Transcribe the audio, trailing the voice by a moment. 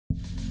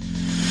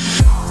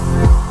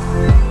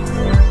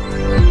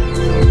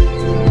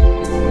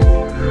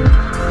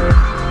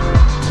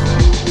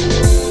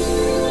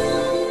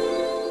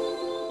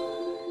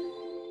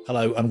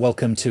Hello and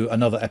welcome to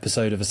another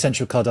episode of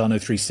Essential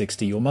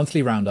Cardano360, your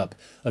monthly roundup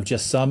of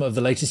just some of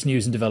the latest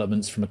news and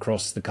developments from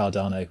across the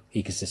Cardano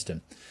ecosystem.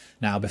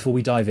 Now, before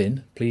we dive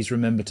in, please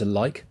remember to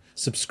like,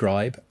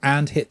 subscribe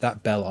and hit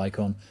that bell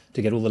icon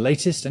to get all the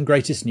latest and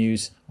greatest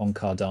news on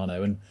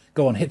Cardano. And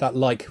go on, hit that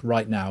like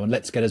right now and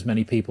let's get as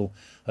many people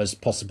as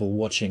possible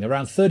watching.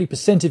 Around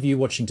 30% of you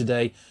watching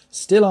today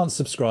still aren't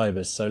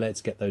subscribers, so let's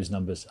get those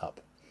numbers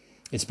up.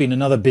 It's been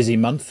another busy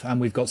month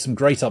and we've got some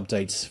great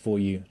updates for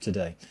you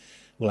today.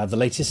 We'll have the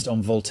latest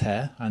on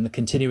Voltaire and the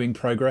continuing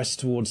progress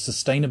towards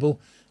sustainable,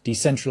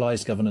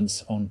 decentralized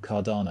governance on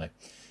Cardano.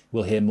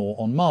 We'll hear more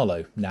on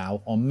Marlow,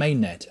 now on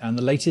mainnet, and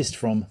the latest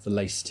from the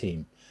Lace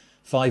team.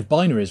 5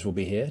 binaries will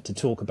be here to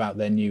talk about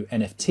their new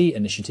NFT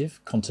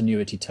initiative,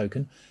 Continuity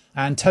Token,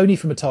 and Tony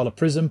from Atala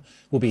Prism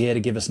will be here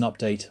to give us an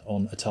update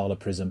on Atala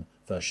Prism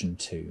version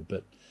 2.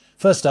 But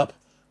first up,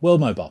 World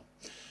Mobile.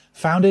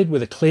 Founded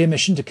with a clear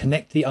mission to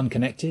connect the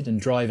unconnected and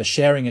drive a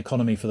sharing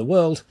economy for the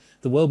world,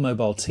 the World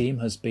Mobile team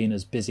has been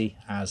as busy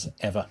as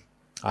ever.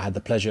 I had the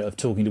pleasure of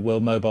talking to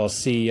World Mobile's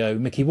CEO,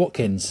 Mickey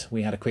Watkins.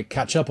 We had a quick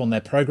catch up on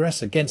their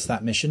progress against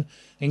that mission,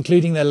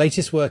 including their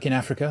latest work in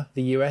Africa,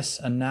 the US,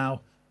 and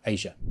now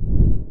Asia.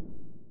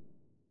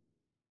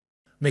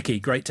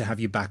 Mickey, great to have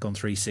you back on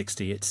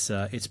 360.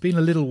 It's been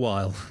a little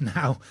while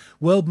now.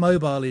 World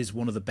Mobile is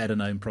one of the better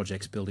known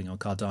projects building on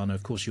Cardano.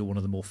 Of course, you're one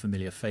of the more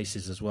familiar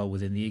faces as well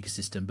within the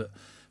ecosystem. But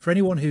for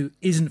anyone who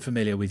isn't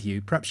familiar with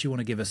you, perhaps you want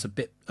to give us a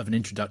bit of an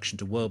introduction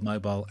to World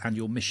Mobile and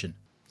your mission.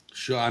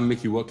 Sure, I'm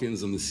Mickey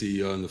Watkins. I'm the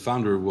CEO and the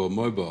founder of World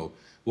Mobile.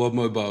 World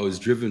Mobile is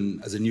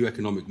driven as a new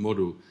economic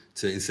model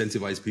to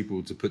incentivize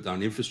people to put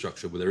down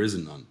infrastructure where there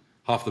isn't none.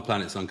 Half the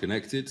planet's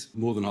unconnected,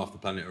 more than half the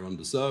planet are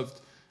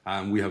underserved.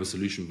 And we have a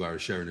solution via a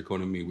sharing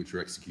economy, which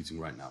we're executing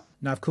right now.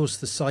 Now, of course,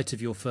 the site of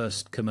your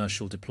first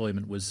commercial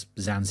deployment was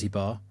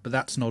Zanzibar, but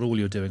that's not all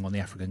you're doing on the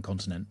African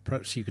continent.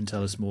 Perhaps you can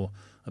tell us more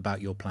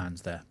about your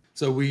plans there.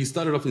 So we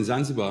started off in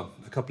Zanzibar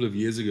a couple of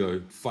years ago,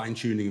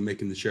 fine-tuning and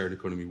making the sharing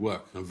economy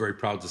work. I'm very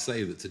proud to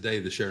say that today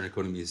the sharing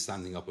economy is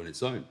standing up on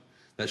its own.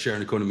 That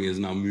sharing economy is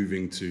now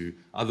moving to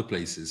other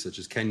places such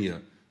as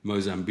Kenya,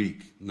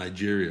 Mozambique,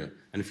 Nigeria,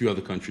 and a few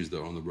other countries that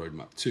are on the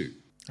roadmap too.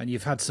 And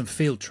you've had some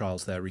field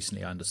trials there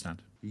recently, I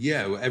understand.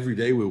 Yeah, well, every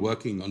day we're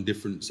working on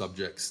different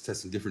subjects,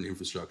 testing different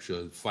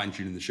infrastructure,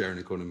 fine-tuning the sharing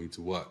economy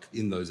to work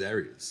in those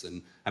areas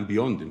and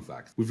beyond, in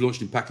fact. We've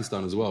launched in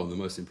Pakistan as well, and the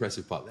most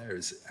impressive part there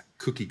is a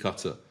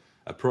cookie-cutter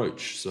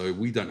approach. So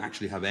we don't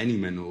actually have any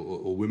men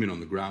or women on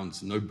the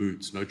ground, no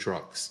boots, no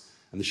trucks,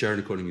 and the sharing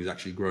economy is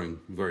actually growing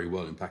very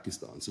well in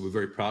Pakistan. So we're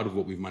very proud of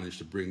what we've managed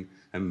to bring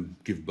and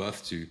give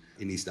birth to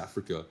in East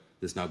Africa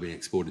that's now being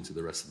exported to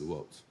the rest of the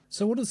world.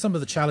 So what are some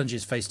of the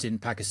challenges faced in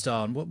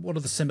Pakistan? What are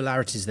the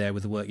similarities there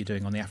with the work you're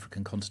doing on the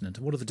African continent?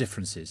 What are the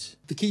differences?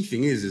 The key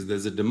thing is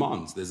there's a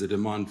demand. There's a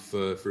demand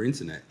for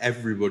internet.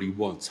 Everybody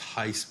wants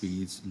high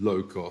speed,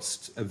 low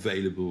cost,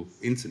 available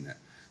internet.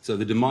 So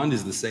the demand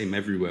is the same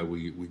everywhere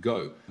we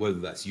go, whether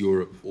that's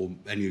Europe or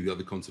any of the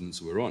other continents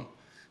we're on.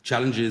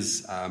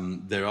 Challenges,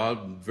 there are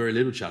very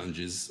little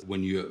challenges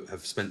when you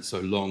have spent so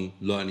long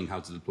learning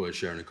how to deploy a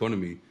sharing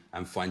economy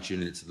and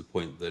fine-tuning it to the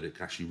point that it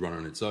can actually run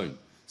on its own.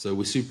 So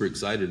we're super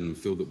excited and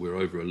feel that we're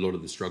over a lot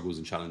of the struggles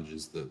and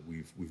challenges that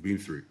we've been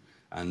through.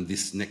 And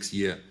this next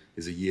year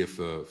is a year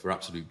for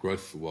absolute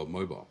growth for World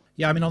Mobile.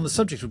 Yeah, I mean, on the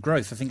subject of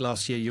growth, I think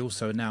last year you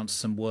also announced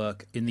some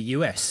work in the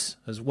US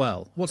as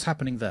well. What's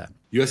happening there?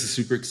 US is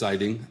super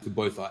exciting for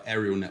both our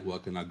aerial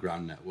network and our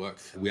ground network.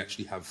 We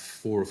actually have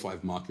 4 or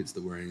 5 markets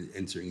that we're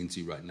entering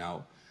into right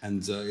now.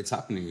 And it's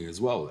happening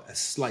as well. A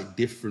slight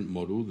different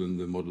model than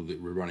the model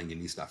that we're running in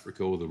East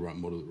Africa or the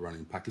model that we're running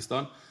in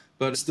Pakistan.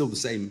 But it's still the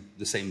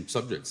same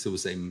subject, still the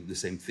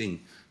same thing,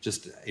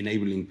 just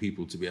enabling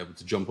people to be able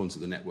to jump onto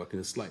the network in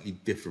a slightly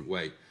different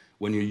way.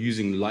 When you're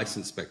using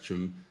licensed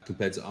spectrum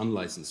compared to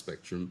unlicensed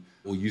spectrum,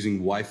 or using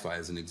Wi-Fi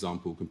as an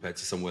example compared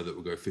to somewhere that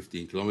will go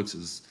 15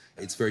 kilometers,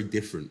 it's very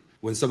different.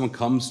 When someone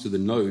comes to the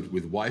node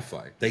with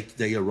Wi-Fi,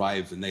 they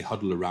arrive and they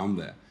huddle around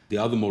there. The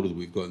other model that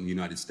we've got in the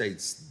United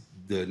States,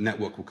 the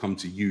network will come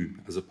to you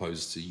as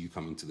opposed to you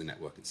coming to the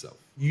network itself.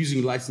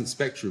 Using licensed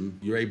spectrum,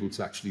 you're able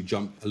to actually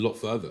jump a lot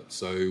further.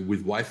 So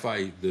with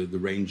Wi-Fi, the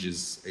range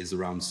is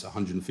around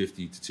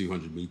 150 to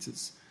 200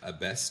 meters at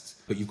best,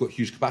 but you've got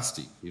huge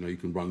capacity. You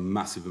can run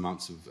massive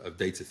amounts of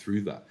data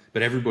through that.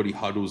 But everybody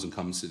huddles and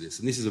comes to this.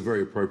 And this is a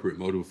very appropriate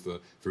model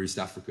for East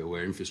Africa,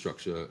 where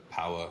infrastructure,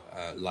 power,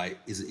 light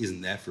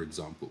isn't there, for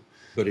example.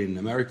 But in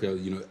America,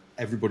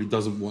 everybody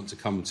doesn't want to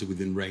come to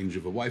within range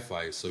of a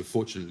Wi-Fi. So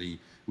fortunately,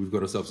 we've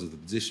got ourselves into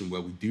the position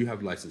where we do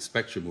have licensed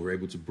spectrum. We're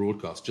able to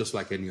broadcast just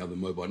like any other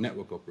mobile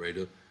network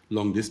operator,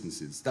 long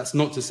distances. That's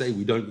not to say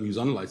we don't use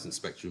unlicensed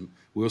spectrum.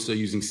 We're also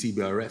using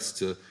CBRS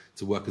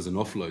to work as an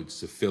offload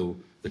to fill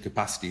the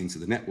capacity into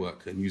the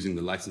network and using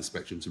the licensed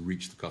spectrum to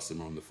reach the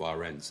customer on the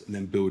far ends, and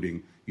then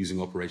building using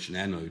Operation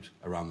Air Node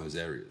around those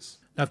areas.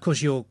 Now, of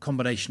course, your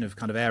combination of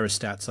kind of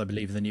aerostats, I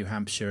believe, in the New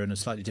Hampshire and a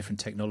slightly different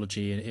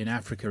technology in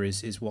Africa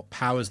is what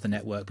powers the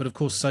network. But of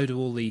course, so do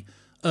all the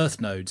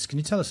Earth nodes. Can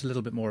you tell us a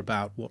little bit more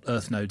about what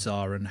Earth nodes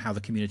are and how the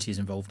community is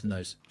involved in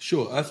those?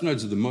 Sure. Earth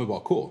nodes are the mobile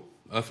core.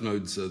 Earth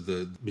nodes are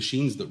the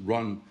machines that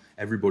run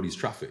everybody's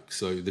traffic.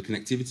 So the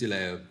connectivity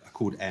layer are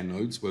called air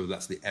nodes, whether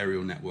that's the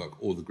aerial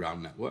network or the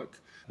ground network.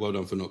 Well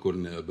done for not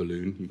calling it a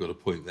balloon. You've got a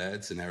point there.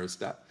 It's an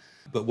aerostat.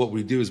 But what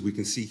we do is we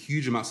can see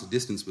huge amounts of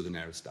distance with an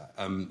aerostat,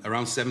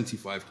 around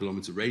 75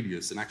 kilometer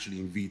radius. And actually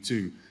in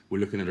V2, we're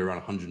looking at around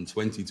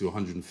 120 to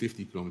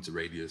 150 kilometer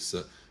radius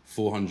at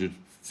 300,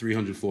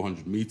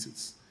 400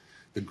 meters.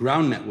 The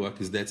ground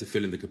network is there to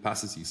fill in the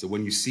capacity. So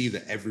when you see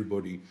that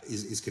everybody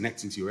is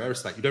connecting to your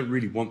aerostat, you don't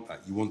really want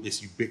that. You want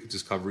this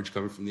ubiquitous coverage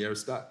coming from the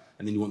aerostat,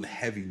 and then you want the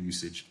heavy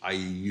usage, i.e.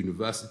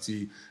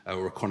 university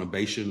or a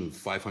conurbation of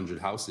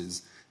 500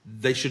 houses.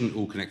 They shouldn't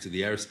all connect to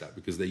the aerostat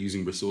because they're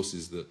using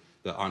resources that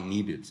aren't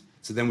needed.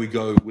 So then we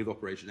go with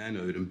Operation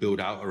Airnode and build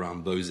out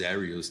around those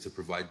areas to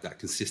provide that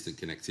consistent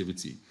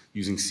connectivity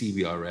using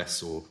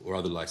CBRS or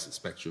other licensed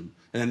spectrum.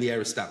 And then the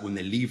aerostat, when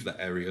they leave that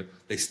area,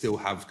 they still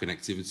have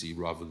connectivity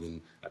rather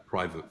than a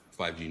private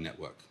 5G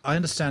network. I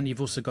understand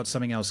you've also got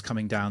something else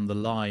coming down the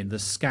line, the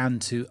Scan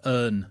to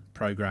Earn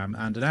program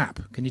and an app.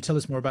 Can you tell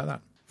us more about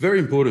that? Very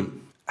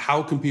important.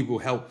 How can people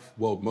help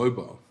World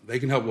Mobile? They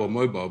can help World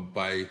Mobile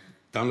by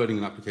downloading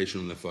an application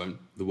on their phone,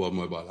 the World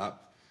Mobile app.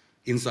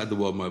 Inside the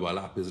World Mobile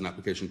app is an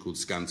application called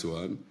Scan to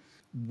Earn.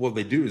 What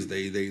they do is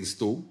they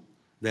install,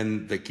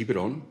 then they keep it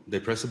on, they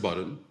press a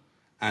button,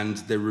 and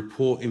they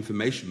report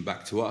information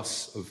back to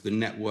us of the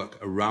network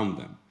around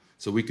them.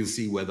 So we can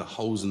see where the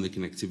holes in the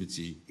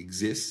connectivity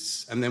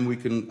exists, and then we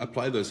can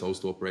apply those holes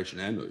to Operation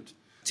Airnode.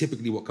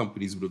 Typically what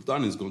companies would have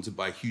done is gone to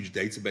buy huge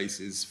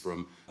databases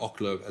from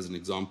Ookla, as an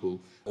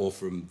example, or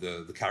from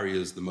the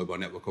carriers, the mobile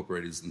network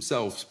operators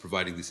themselves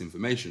providing this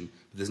information.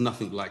 But there's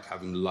nothing like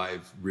having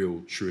live,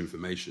 real, true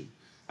information.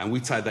 And we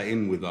tie that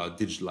in with our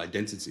digital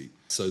identity.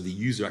 So the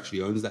user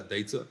actually owns that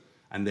data,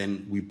 and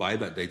then we buy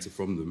that data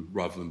from them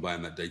rather than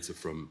buying that data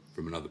from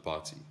another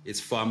party. It's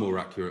far more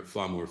accurate,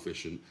 far more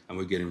efficient, and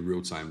we're getting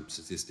real-time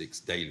statistics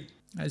daily.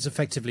 It's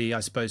effectively,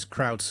 I suppose,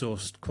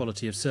 crowdsourced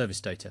quality of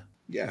service data.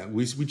 Yeah,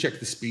 we check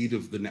the speed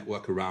of the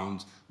network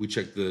around, we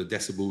check the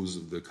decibels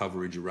of the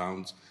coverage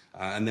around,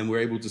 and then we're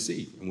able to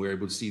see. And we're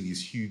able to see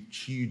these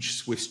huge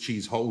Swiss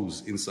cheese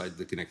holes inside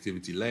the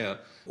connectivity layer,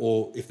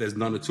 or if there's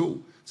none at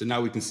all. So now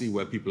we can see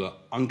where people are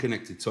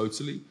unconnected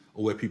totally,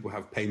 or where people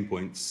have pain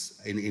points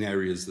in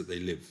areas that they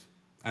live.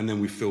 And then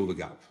we fill the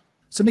gap.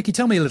 So Mickey,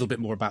 tell me a little bit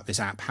more about this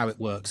app, how it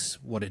works,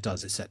 what it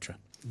does, etc.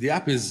 The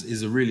app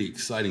is a really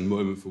exciting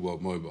moment for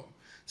World Mobile.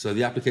 So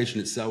the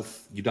application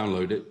itself, you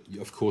download it.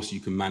 Of course,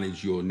 you can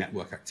manage your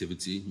network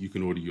activity. You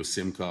can order your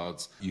SIM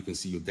cards. You can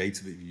see your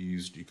data that you've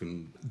used. You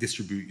can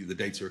distribute the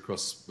data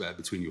across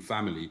between your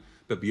family.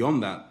 But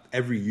beyond that,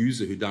 every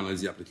user who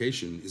downloads the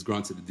application is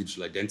granted a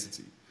digital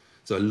identity.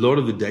 So a lot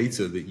of the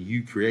data that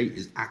you create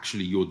is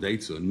actually your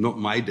data, not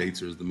my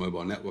data as the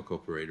mobile network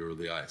operator or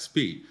the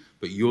ISP,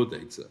 but your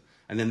data.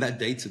 And then that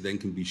data then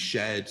can be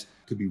shared,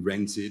 could be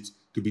rented,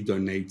 could be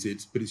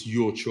donated, but it's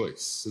your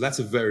choice. So that's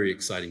a very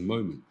exciting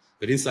moment.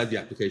 But inside the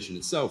application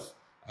itself,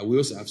 we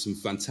also have some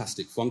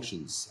fantastic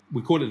functions.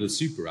 We call it a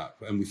super app,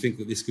 and we think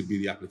that this could be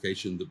the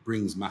application that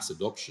brings mass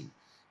adoption.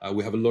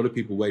 We have a lot of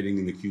people waiting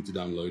in the queue to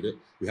download it.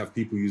 We have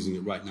people using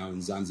it right now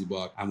in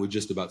Zanzibar, and we're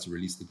just about to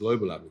release the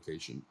global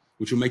application,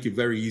 which will make it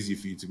very easy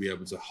for you to be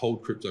able to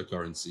hold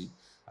cryptocurrency,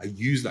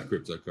 use that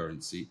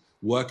cryptocurrency,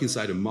 work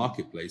inside a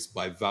marketplace,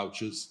 buy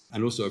vouchers.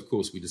 And also, of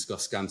course, we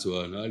discussed Scan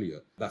to Earn earlier.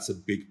 That's a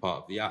big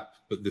part of the app.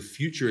 But the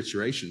future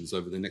iterations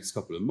over the next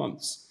couple of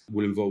months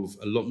will involve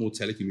a lot more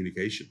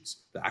telecommunications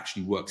that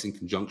actually works in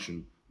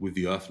conjunction with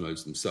the Earth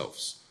nodes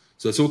themselves.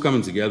 So it's all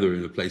coming together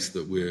in a place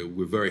that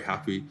we're very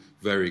happy,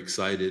 very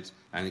excited,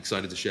 and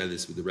excited to share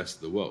this with the rest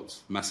of the world.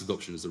 Mass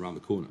adoption is around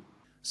the corner.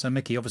 So,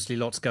 Mickey, obviously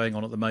lots going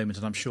on at the moment,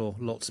 and I'm sure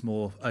lots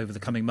more over the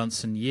coming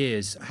months and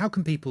years. How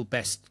can people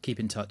best keep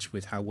in touch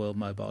with how World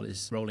Mobile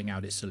is rolling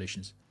out its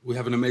solutions? We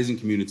have an amazing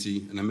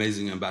community and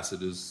amazing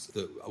ambassadors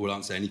that will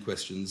answer any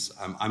questions.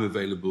 I'm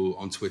available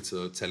on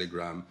Twitter,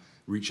 Telegram.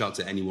 Reach out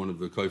to any one of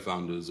the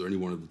co-founders or any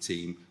one of the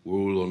team. We're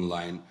all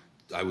online,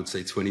 I would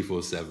say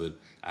 24/7,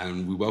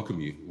 and we welcome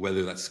you,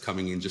 whether that's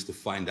coming in just to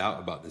find out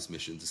about this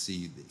mission, to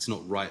see it's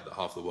not right that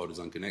half the world is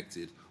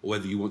unconnected, or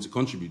whether you want to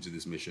contribute to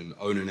this mission,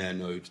 own an air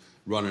node,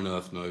 run an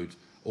earth node,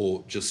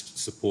 or just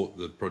support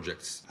the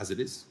project as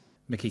it is.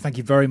 Mickey, thank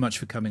you very much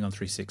for coming on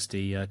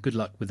 360. Good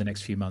luck with the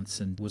next few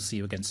months, and we'll see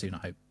you again soon, I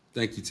hope.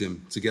 Thank you,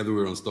 Tim. Together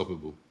we're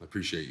unstoppable. I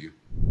appreciate you.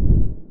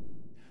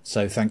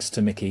 So thanks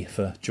to Mickey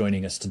for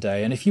joining us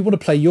today. And if you want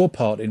to play your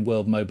part in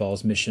World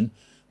Mobile's mission,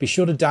 be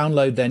sure to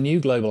download their new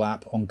global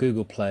app on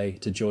Google Play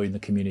to join the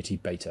community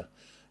beta.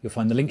 You'll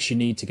find the links you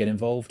need to get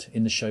involved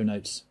in the show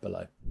notes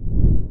below.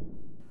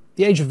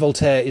 The Age of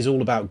Voltaire is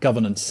all about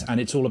governance, and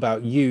it's all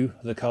about you,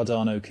 the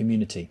Cardano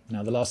community.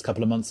 Now, the last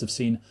couple of months have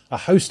seen a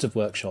host of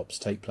workshops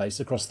take place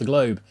across the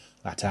globe: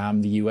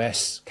 LATAM, the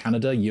US,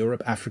 Canada,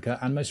 Europe, Africa,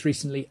 and most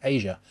recently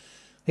Asia.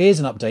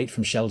 Here's an update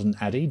from Sheldon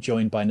Addy,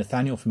 joined by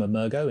Nathaniel from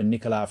Emergo and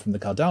Nicolas from the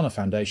Cardano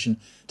Foundation,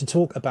 to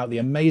talk about the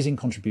amazing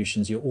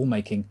contributions you're all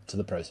making to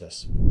the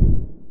process.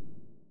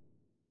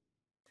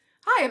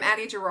 Hi, I'm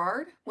Addie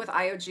Gerard with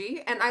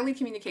IOG, and I lead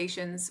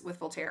communications with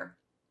Voltaire.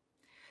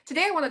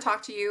 Today, I want to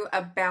talk to you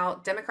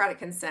about democratic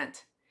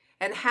consent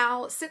and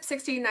how SIP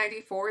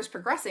 1694 is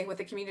progressing with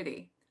the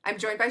community. I'm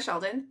joined by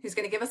Sheldon, who's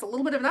going to give us a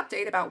little bit of an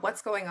update about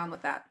what's going on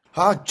with that.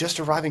 Just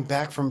arriving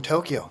back from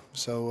Tokyo.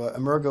 So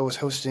Emergo was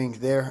hosting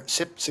their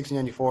SIP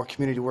 1694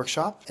 community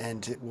workshop,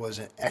 and it was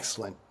an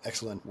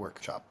excellent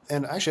workshop.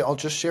 And actually, I'll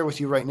just share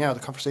with you right now the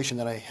conversation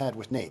that I had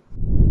with Nate.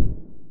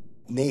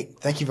 Nate,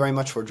 thank you very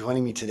much for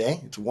joining me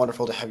today. It's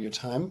wonderful to have your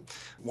time.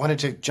 Wanted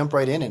to jump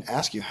right in and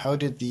ask you, how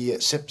did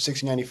the SIP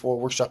 1694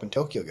 workshop in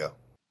Tokyo go?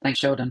 Thanks,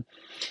 Sheldon.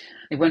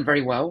 It went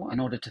very well. In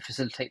order to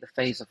facilitate the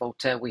phase of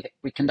Voltaire, we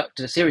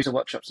conducted a series of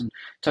workshops, and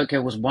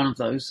Tokyo was one of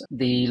those.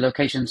 The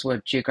locations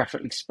were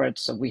geographically spread,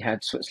 so we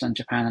had Switzerland,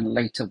 Japan, and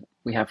later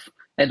we have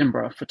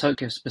Edinburgh. For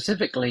Tokyo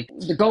specifically,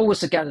 the goal was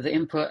to gather the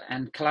input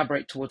and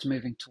collaborate towards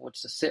moving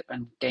towards the SIP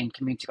and gain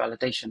community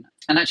validation.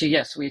 And actually,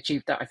 yes, we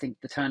achieved that. I think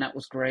the turnout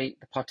was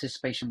great. The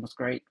participation was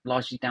great,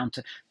 largely down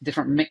to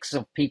different mix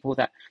of people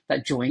that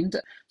joined.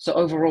 So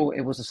overall,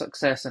 it was a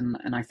success, and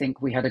I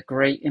think we had a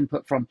great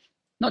input from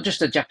not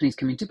just the Japanese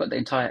community, but the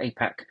entire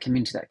APAC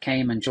community that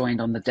came and joined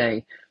on the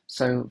day.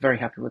 So very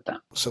happy with that.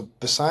 So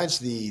besides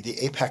the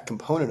APAC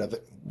component of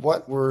it,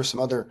 what were some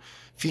other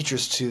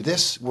features to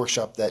this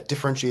workshop that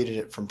differentiated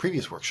it from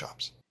previous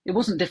workshops? It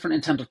wasn't different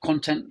in terms of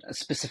content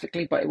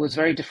specifically, but it was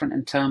very different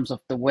in terms of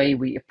the way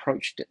we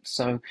approached it.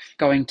 So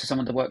going to some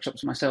of the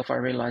workshops myself, I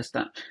realized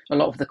that a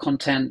lot of the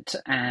content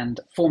and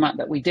format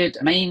that we did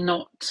may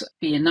not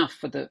be enough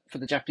for the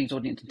Japanese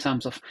audience in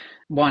terms of,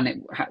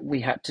 one,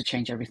 we had to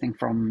change everything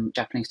from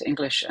Japanese to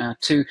English.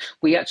 Two,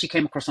 we actually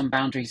came across some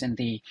boundaries in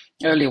the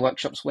earlier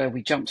workshops where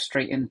we jumped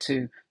straight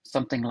into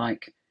something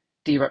like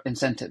DREP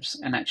incentives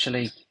and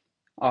actually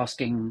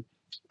asking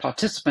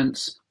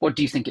participants, what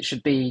do you think it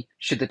should be?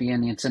 Should there be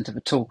any incentive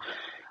at all?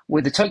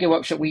 With the Tokyo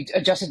workshop, we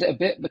adjusted it a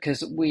bit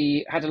because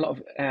we had a lot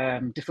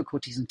of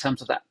difficulties in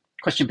terms of that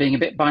question being a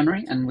bit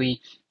binary, and we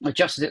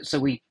adjusted it. So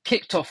we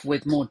kicked off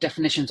with more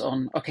definitions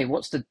on, okay,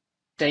 what's the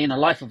day in the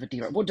life of a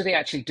DREP? What do they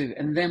actually do?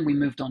 And then we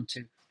moved on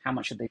to how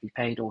much should they be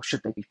paid, or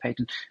should they be paid?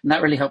 And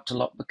that really helped a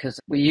lot because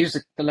we used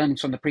the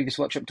learnings from the previous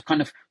workshop to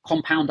kind of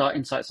compound our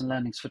insights and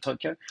learnings for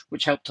Tokyo,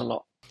 which helped a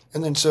lot.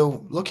 And then,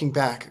 so looking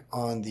back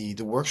on the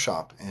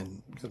workshop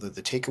and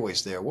the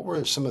takeaways there, what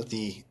were some of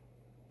the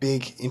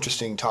big,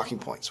 interesting talking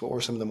points? What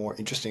were some of the more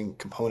interesting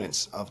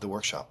components of the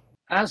workshop?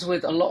 As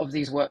with a lot of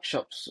these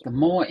workshops, the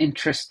more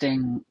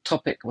interesting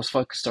topic was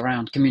focused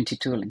around community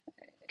tooling.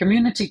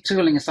 Community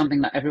tooling is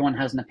something that everyone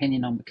has an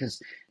opinion on because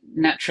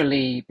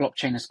naturally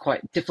blockchain is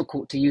quite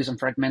difficult to use and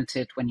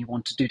fragmented when you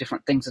want to do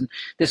different things. And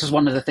this is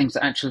one of the things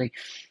that actually,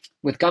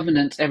 with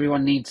governance,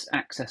 everyone needs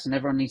access and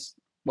everyone needs,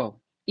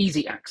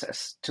 easy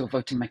access to a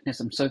voting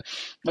mechanism. So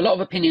a lot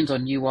of opinions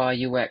on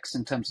UI, UX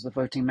in terms of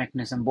the voting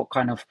mechanism, what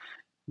kind of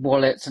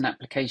wallets and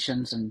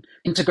applications and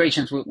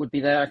integrations would be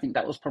there. I think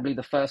that was probably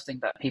the first thing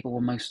that people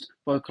were most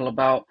vocal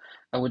about.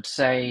 I would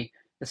say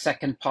the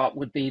second part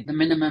would be the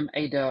minimum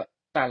ADA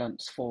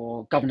balance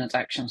for governance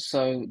actions.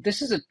 So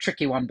this is a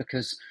tricky one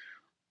because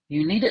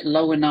you need it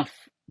low enough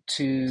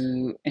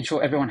to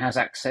ensure everyone has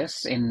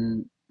access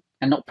and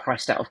not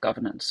priced out of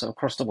governance, so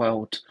across the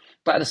world.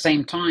 But at the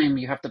same time,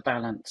 you have to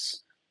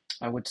balance,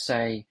 I would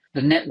say,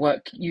 the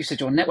network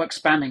usage or network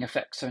spamming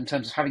effect. So in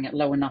terms of having it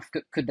low enough,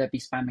 could there be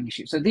spamming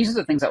issues? So these are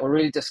the things that were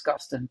really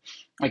discussed. And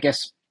I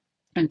guess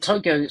in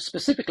Tokyo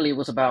specifically, it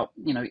was about,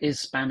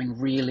 is spamming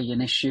really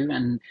an issue?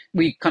 And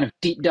we kind of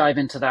deep dive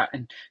into that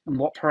and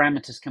what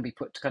parameters can be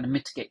put to kind of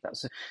mitigate that.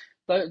 So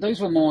those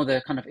were more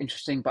the kind of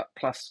interesting, but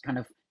plus kind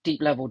of deep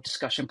level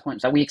discussion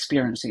points that we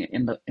experienced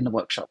in the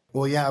workshop.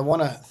 Well, yeah, I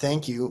want to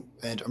thank you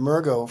and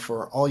Emergo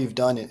for all you've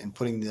done in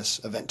putting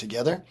this event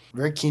together.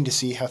 Very keen to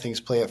see how things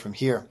play out from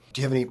here.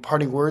 Do you have any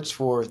parting words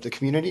for the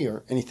community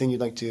or anything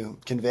you'd like to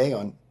convey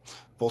on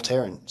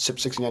Voltaire and SIP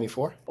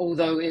 1694?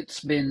 Although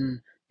it's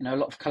been a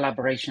lot of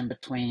collaboration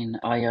between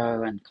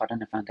IO and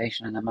Cardano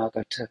Foundation and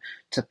Emergo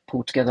to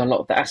pull together a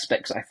lot of the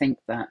aspects, I think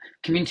that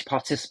community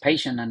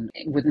participation and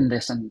within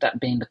this and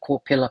that being the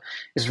core pillar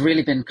has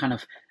really been kind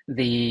of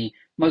the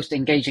most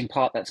engaging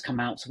part that's come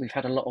out. So we've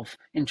had a lot of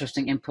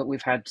interesting input.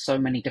 We've had so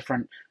many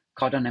different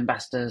Cardano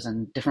ambassadors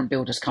and different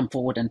builders come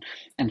forward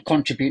and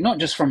contribute, not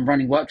just from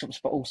running workshops,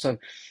 but also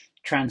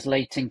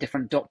translating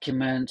different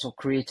documents or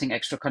creating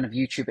extra kind of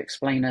YouTube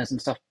explainers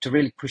and stuff to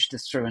really push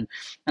this through.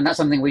 And that's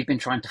something we've been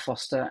trying to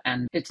foster.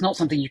 And it's not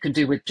something you can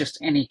do with just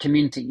any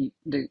community.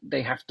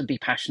 They have to be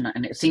passionate.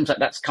 And it seems like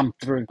that's come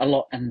through a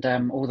lot. And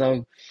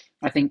although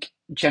I think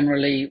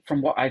generally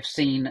from what I've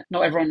seen,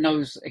 not everyone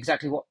knows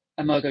exactly what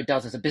Emergo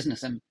does as a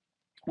business. And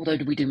although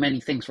we do many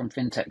things from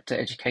fintech to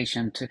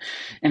education to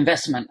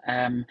investment,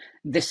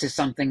 this is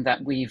something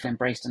that we've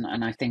embraced.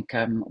 And I think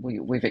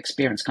we've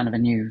experienced kind of a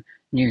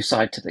new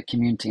side to the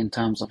community in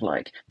terms of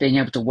like being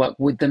able to work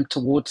with them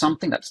towards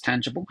something that's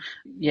tangible.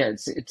 Yeah,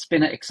 it's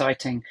been an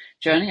exciting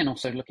journey, and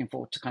also looking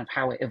forward to kind of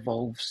how it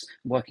evolves,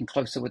 working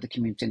closer with the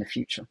community in the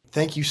future.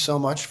 Thank you so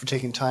much for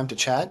taking time to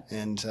chat.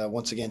 And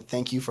once again,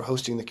 thank you for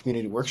hosting the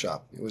community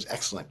workshop. It was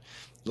excellent.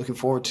 looking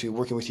forward to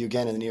working with you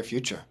again in the near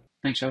future.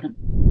 Thanks, Sheldon.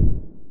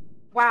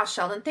 Wow,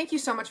 Sheldon, thank you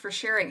so much for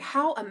sharing.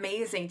 How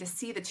amazing to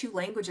see the two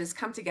languages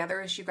come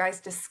together as you guys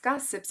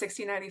discuss SIP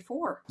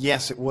 1694.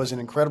 Yes, it was an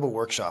incredible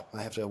workshop.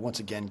 I have to once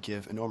again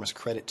give enormous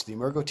credit to the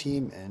Emergo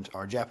team and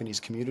our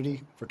Japanese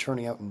community for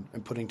turning out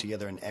and putting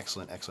together an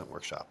excellent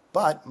workshop.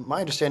 But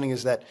my understanding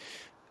is that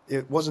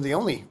it wasn't the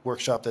only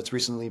workshop that's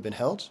recently been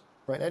held.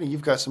 Right, Eddie?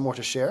 You've got some more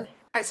to share?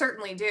 I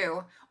certainly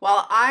do.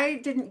 While I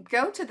didn't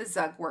go to the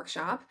Zug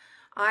workshop,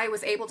 I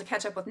was able to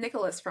catch up with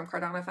Nicholas from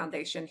Cardano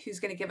Foundation, who's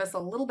going to give us a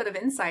little bit of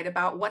insight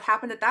about what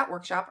happened at that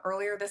workshop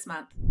earlier this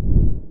month.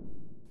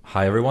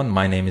 Hi everyone,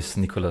 my name is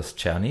Nicholas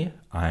Czerny.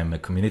 I'm a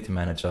community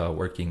manager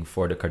working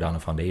for the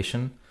Cardano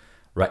Foundation.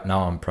 Right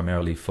now I'm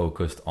primarily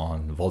focused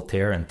on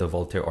Voltaire and the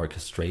Voltaire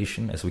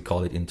orchestration, as we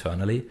call it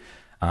internally.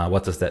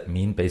 What does that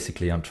mean?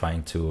 Basically, I'm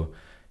trying to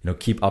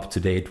keep up to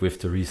date with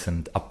the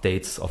recent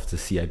updates of the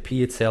CIP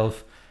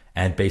itself,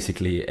 and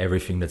basically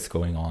everything that's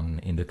going on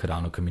in the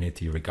Cardano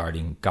community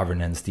regarding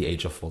governance, the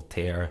age of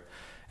Voltaire.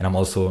 And I'm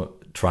also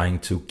trying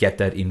to get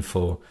that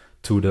info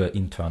to the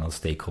internal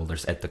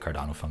stakeholders at the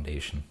Cardano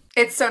Foundation.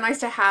 It's so nice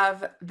to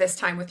have this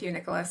time with you,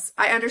 Nicholas.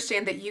 I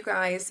understand that you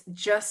guys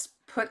just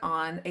put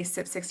on a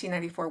SIP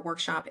 1694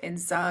 workshop in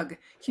Zug.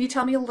 Can you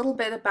tell me a little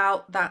bit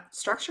about that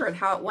structure and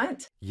how it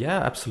went? Yeah,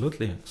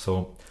 absolutely.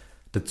 So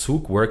the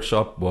Zug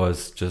workshop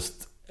was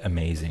just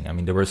amazing. I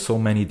mean, there were so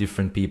many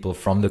different people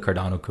from the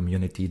Cardano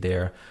community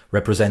there,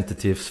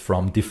 representatives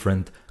from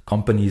different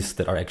companies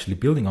that are actually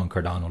building on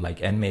Cardano, like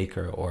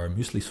NMaker or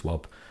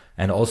MuesliSwap.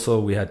 And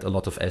also we had a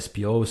lot of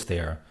SPOs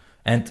there.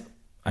 And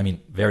I mean,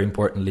 very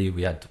importantly,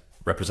 we had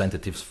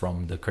representatives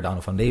from the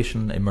Cardano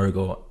Foundation,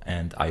 Emergo,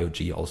 and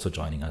IOG also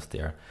joining us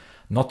there.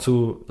 Not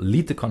to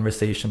lead the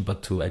conversation,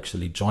 but to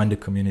actually join the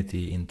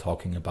community in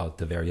talking about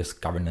the various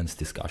governance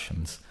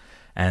discussions.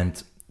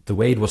 And the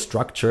way it was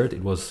structured,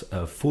 it was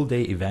a full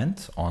day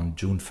event on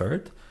June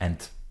 3rd.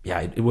 And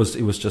yeah, it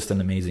was just an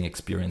amazing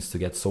experience to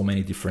get so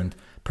many different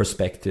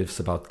perspectives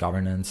about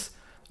governance,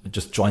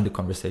 just join the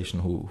conversation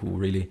who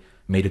really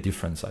made a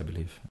difference, I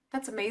believe.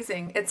 That's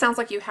amazing. It sounds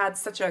like you had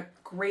such a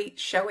great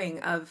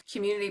showing of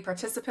community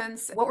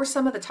participants. What were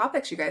some of the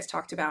topics you guys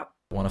talked about?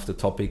 One of the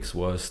topics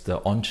was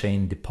the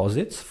on-chain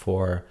deposits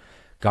for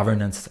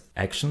governance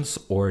actions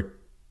or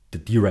the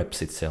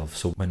DREPs itself.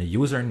 So when a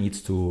user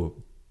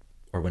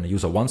when a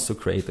user wants to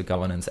create a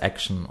governance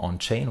action on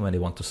chain, when they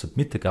want to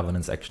submit the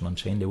governance action on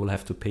chain, they will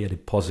have to pay a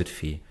deposit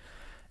fee.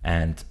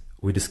 And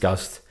we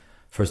discussed,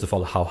 first of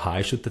all, how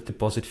high should the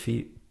deposit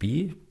fee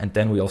be? And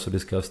then we also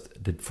discussed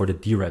for the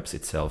DREPs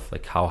itself,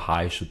 like how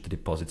high should the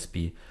deposits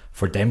be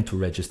for them to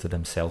register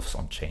themselves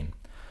on chain.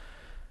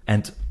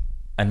 And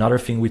another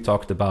thing we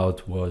talked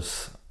about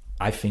was,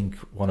 I think,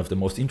 one of the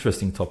most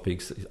interesting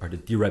topics are the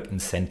DREP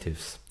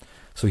incentives.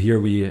 So here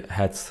we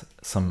had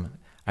some,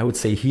 I would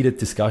say, heated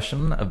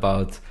discussion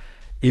about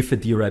if a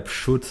DREP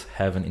should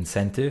have an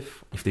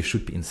incentive, if they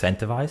should be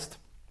incentivized.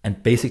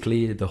 And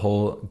basically the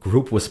whole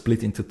group was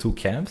split into two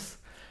camps.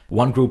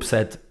 One group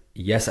said,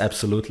 yes,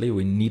 absolutely,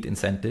 we need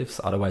incentives.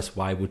 Otherwise,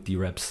 why would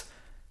DREPs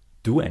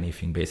do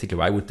anything, basically?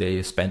 Why would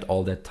they spend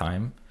all that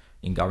time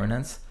in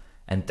governance?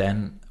 And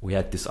then we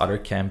had this other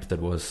camp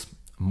that was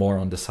more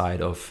on the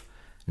side of,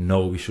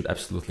 no, we should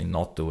absolutely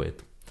not do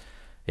it.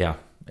 Yeah,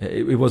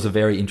 it was a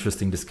very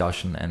interesting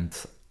discussion, and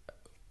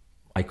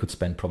I could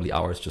spend probably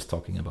hours just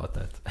talking about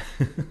that.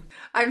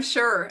 I'm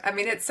sure. I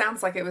mean, it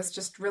sounds like it was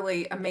just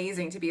really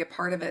amazing to be a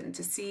part of it and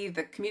to see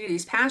the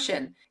community's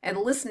passion and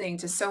listening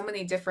to so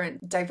many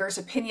different diverse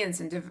opinions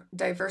and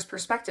diverse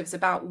perspectives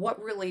about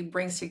what really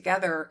brings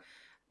together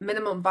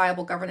minimum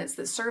viable governance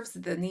that serves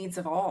the needs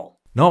of all.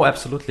 No,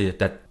 absolutely.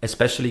 That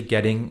especially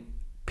getting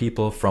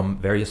people from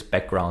various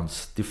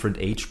backgrounds, different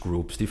age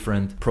groups,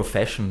 different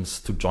professions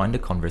to join the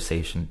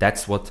conversation.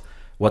 That's what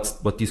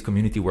these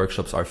community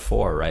workshops are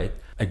for, right?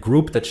 A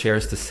group that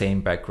shares the same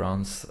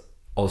backgrounds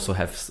also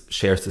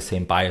shares the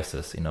same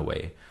biases in a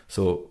way.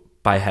 So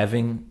by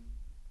having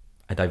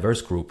a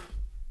diverse group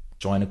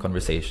join a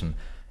conversation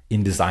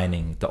in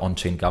designing the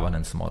on-chain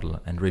governance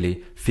model and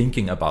really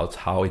thinking about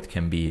how it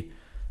can be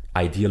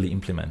ideally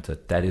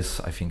implemented, that is,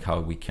 I think,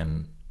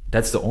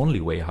 that's the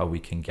only way how we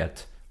can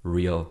get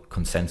real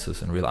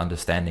consensus and real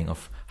understanding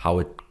of how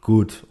a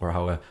good or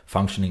how a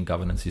functioning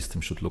governance system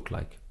should look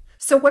like.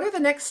 So what are the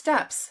next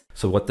steps?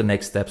 So what the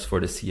next steps for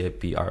the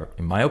CIP are,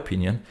 in my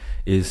opinion,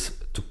 is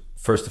to,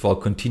 first of all,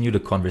 continue the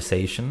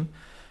conversation.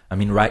 I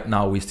mean, right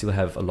now we still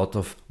have a lot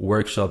of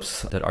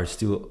workshops that are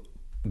still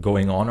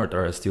going on or that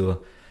are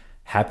still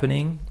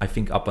happening. I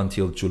think up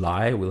until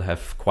July, we'll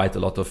have quite a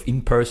lot of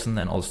in-person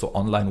and also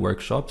online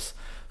workshops.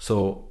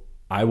 So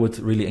I would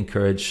really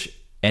encourage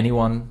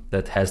anyone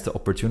that has the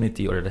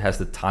opportunity or that has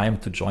the time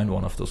to join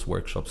one of those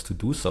workshops to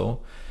do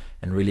so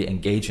and really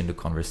engage in the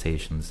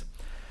conversations.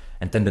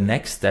 And then the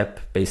next step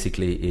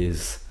basically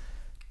is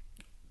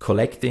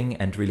collecting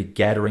and really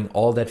gathering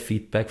all that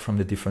feedback from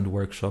the different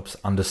workshops,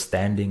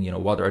 understanding,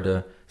 what are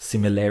the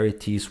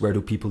similarities, where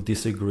do people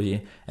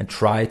disagree, and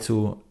try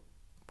to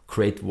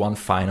create one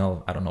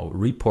final,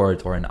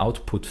 report or an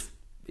output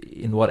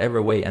in whatever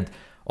way. And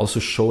also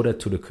show that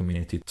to the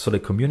community so the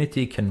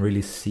community can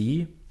really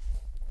see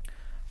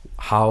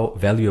how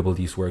valuable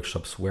these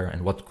workshops were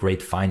and what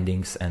great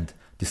findings and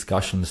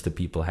discussions the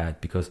people had,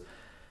 because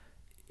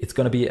it's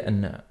going to be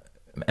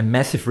a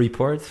massive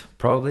report.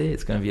 Probably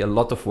it's going to be a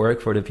lot of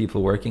work for the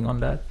people working on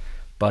that,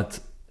 but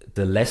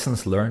the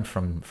lessons learned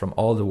from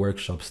all the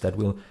workshops that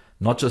will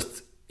not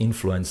just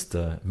influence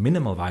the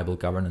minimal viable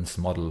governance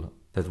model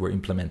that we're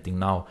implementing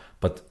now,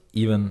 but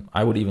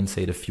I would even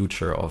say the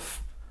future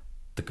of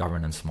the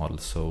governance model,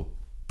 so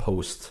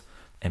post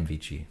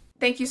MVG.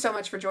 Thank you so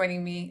much for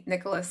joining me,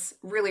 Nicholas.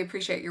 Really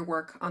appreciate your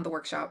work on the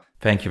workshop.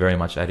 Thank you very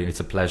much, Eddie. It's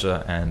a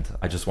pleasure. And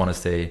I just want to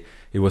say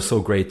it was so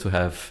great to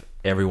have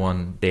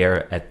everyone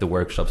there at the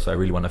workshop. So I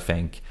really want to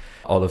thank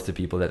all of the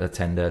people that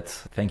attended.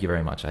 Thank you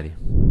very much, Eddie.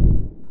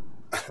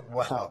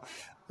 Wow.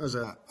 It was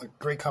a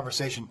great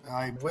conversation.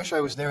 I wish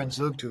I was there in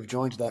Zug to have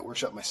joined that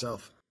workshop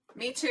myself.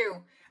 Me too.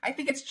 I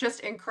think it's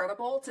just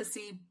incredible to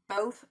see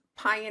both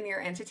pioneer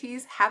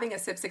entities having a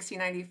SIP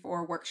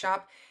 1694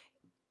 workshop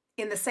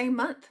in the same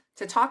month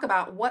to talk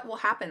about what will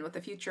happen with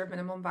the future of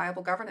minimum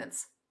viable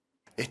governance.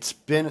 It's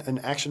been an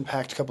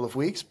action-packed couple of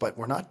weeks, but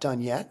we're not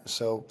done yet.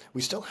 So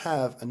we still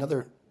have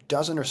another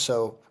dozen or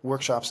so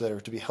workshops that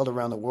are to be held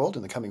around the world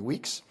in the coming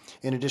weeks,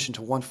 in addition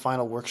to one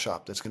final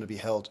workshop that's going to be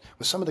held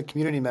with some of the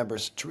community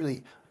members to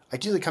really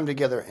ideally come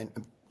together and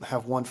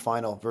have one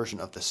final version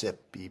of the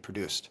SIP be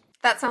produced.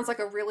 That sounds like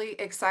a really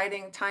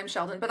exciting time,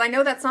 Sheldon, but I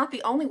know that's not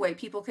the only way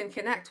people can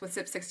connect with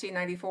SIP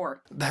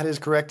 1694. That is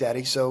correct,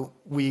 Addie. So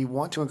we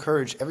want to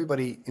encourage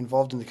everybody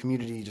involved in the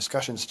community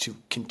discussions to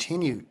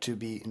continue to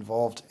be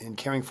involved in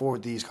carrying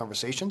forward these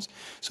conversations.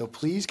 So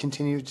please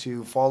continue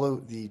to follow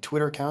the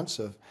Twitter accounts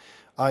of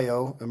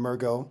IO,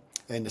 Emergo,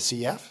 and the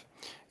CF,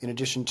 in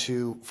addition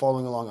to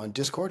following along on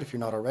Discord if you're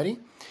not already.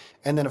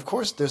 And then, of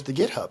course, there's the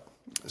GitHub.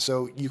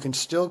 So you can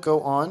still go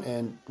on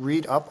and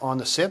read up on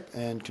the SIP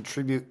and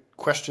contribute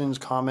questions,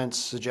 comments,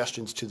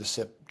 suggestions to the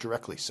SIP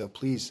directly. So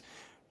please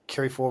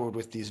carry forward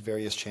with these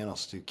various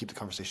channels to keep the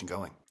conversation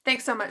going.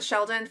 Thanks so much,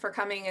 Sheldon, for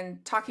coming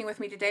and talking with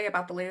me today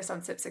about the latest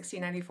on SIP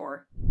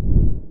 1694.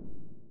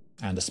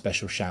 And a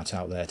special shout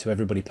out there to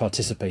everybody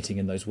participating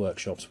in those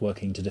workshops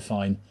working to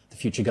define the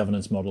future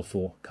governance model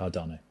for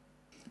Cardano.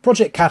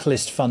 Project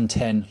Catalyst Fund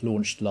 10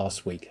 launched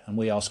last week, and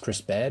we asked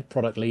Chris Baird,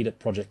 product lead at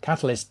Project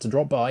Catalyst, to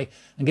drop by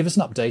and give us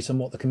an update on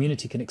what the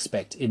community can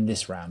expect in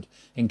this round,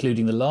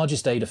 including the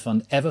largest ADA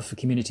fund ever for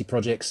community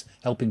projects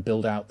helping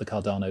build out the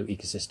Cardano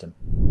ecosystem.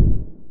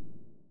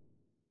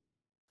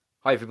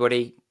 Hi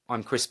everybody,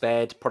 I'm Chris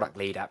Baird, product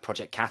lead at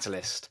Project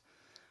Catalyst.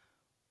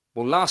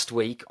 Well, last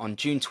week on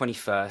June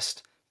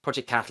 21st,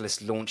 Project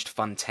Catalyst launched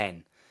Fund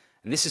 10.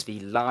 And this is the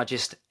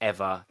largest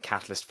ever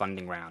Catalyst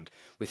funding round,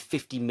 with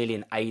 50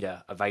 million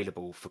ADA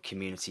available for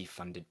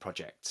community-funded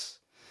projects.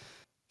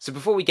 So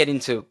before we get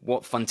into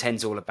what Fund 10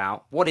 is all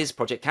about, what is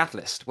Project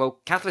Catalyst?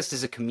 Well, Catalyst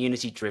is a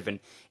community-driven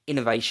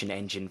innovation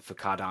engine for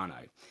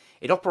Cardano.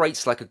 It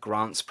operates like a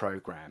grants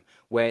program,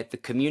 where the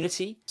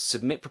community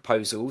submit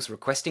proposals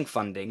requesting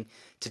funding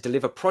to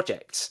deliver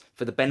projects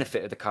for the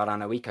benefit of the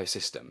Cardano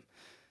ecosystem.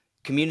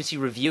 Community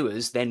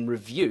reviewers then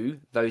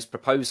review those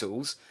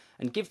proposals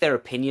and give their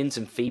opinions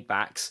and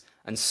feedbacks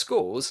and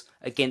scores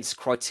against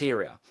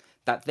criteria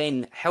that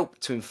then help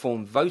to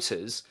inform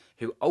voters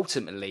who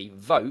ultimately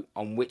vote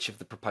on which of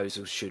the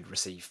proposals should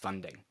receive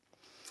funding.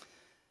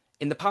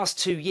 In the past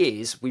 2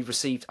 years, we've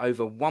received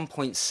over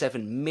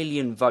 1.7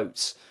 million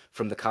votes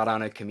from the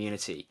Cardano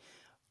community,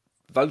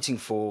 voting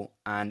for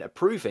and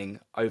approving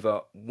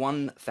over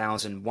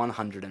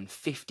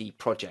 1,150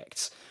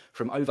 projects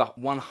from over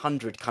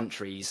 100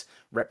 countries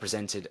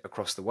represented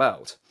across the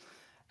world.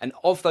 And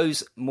of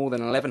those more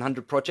than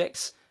 1,100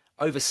 projects,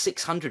 over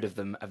 600 of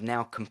them have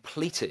now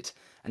completed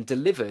and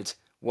delivered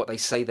what they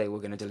say they were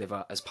going to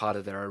deliver as part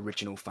of their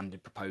original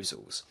funded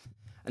proposals.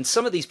 And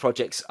some of these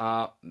projects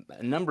are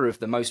a number of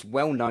the most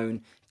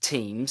well-known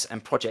teams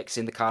and projects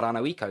in the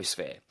Cardano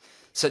ecosphere,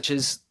 such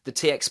as the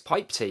TX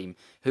Pipe team,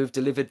 who have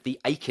delivered the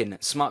Aiken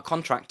smart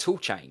contract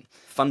toolchain,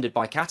 funded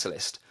by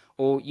Catalyst,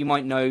 or you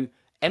might know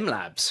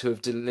MLabs, who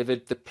have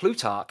delivered the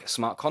Plutarch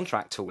smart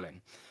contract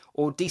tooling,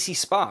 or DC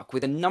Spark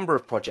with a number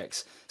of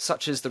projects,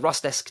 such as the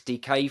Rust-esque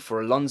DK for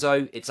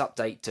Alonzo, its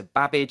update to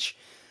Babbage,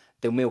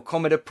 the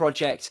Milcometer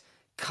project,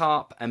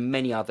 Carp, and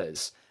many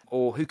others.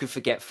 Or who could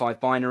forget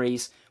 5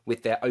 Binaries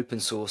with their open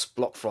source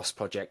Blockfrost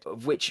project,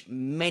 of which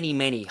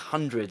many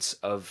hundreds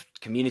of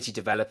community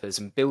developers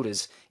and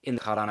builders in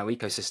the Cardano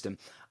ecosystem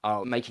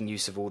are making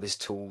use of all these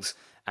tools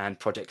and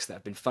projects that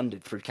have been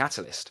funded through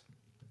Catalyst.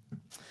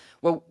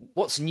 Well,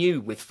 what's new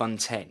with Fund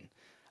 10?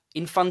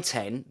 In Fund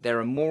 10, there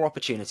are more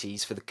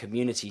opportunities for the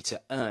community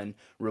to earn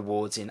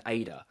rewards in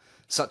ADA,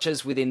 such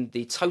as within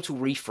the total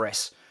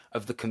refresh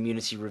of the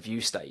community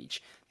review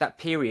stage, that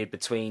period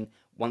between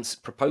once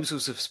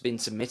proposals have been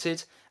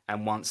submitted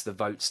and once the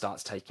vote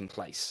starts taking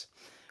place.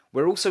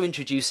 We're also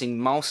introducing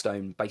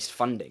milestone-based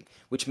funding,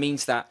 which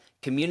means that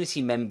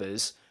community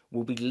members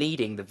will be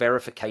leading the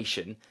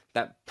verification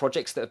that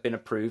projects that have been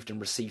approved and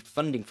received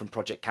funding from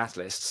Project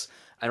Catalysts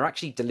are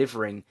actually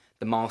delivering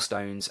the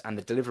milestones and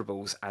the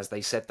deliverables as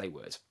they said they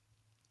would.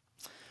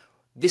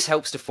 This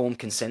helps to form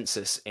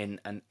consensus in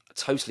a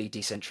totally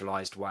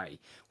decentralized way,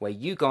 where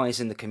you guys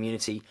in the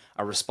community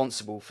are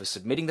responsible for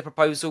submitting the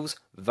proposals,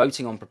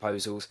 voting on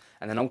proposals,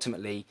 and then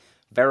ultimately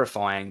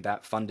verifying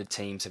that funded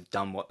teams have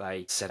done what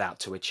they set out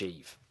to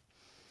achieve.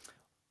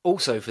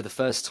 Also, for the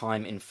first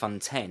time in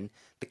Fund 10,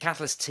 the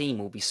Catalyst team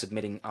will be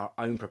submitting our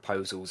own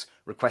proposals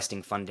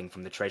requesting funding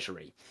from the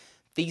Treasury.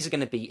 These are going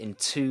to be in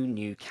 2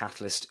 new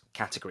Catalyst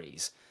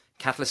categories: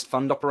 Catalyst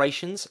Fund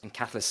Operations and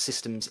Catalyst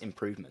Systems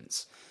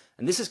Improvements.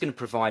 And this is going to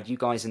provide you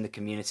guys in the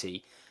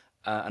community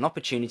an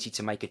opportunity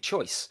to make a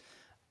choice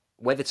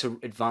whether to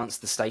advance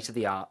the state of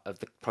the art of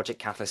the Project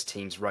Catalyst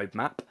team's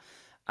roadmap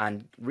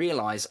and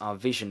realize our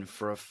vision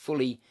for a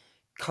fully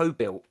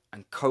co-built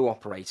and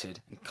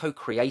co-operated and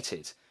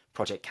co-created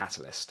Project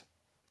Catalyst.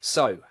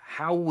 So,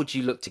 how would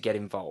you look to get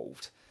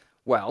involved?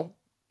 Well,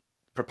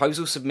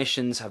 proposal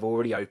submissions have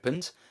already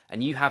opened,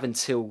 and you have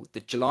until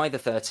July the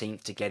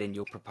 13th to get in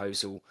your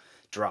proposal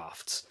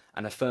drafts,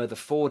 and a further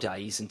 4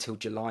 days until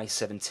July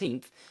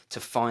 17th to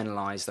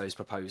finalise those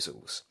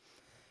proposals.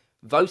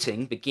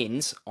 Voting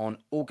begins on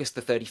August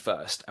the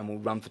 31st and will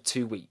run for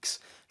 2 weeks,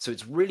 so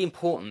it's really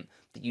important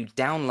that you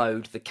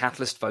download the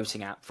Catalyst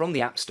voting app from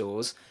the app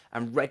stores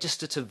and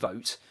register to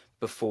vote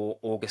before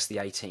August the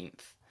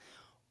 18th.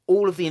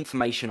 All of the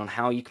information on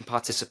how you can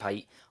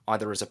participate,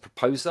 either as a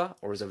proposer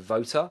or as a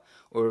voter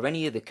or of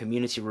any of the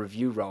community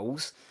review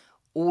roles,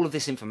 all of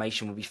this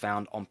information will be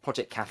found on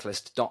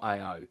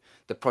projectcatalyst.io,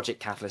 the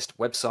Project Catalyst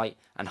website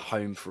and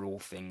home for all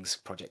things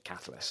Project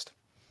Catalyst.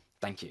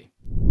 Thank you.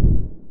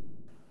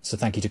 So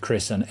thank you to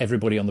Chris and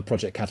everybody on the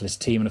Project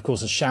Catalyst team, and of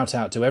course a shout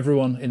out to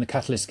everyone in the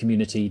Catalyst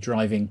community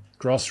driving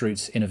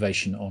grassroots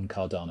innovation on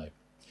Cardano.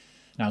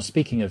 Now,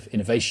 speaking of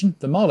innovation,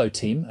 the Marlow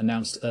team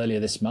announced earlier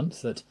this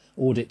month that,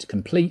 audit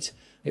complete,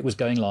 it was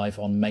going live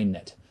on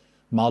mainnet.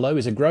 Marlow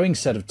is a growing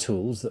set of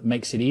tools that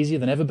makes it easier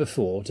than ever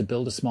before to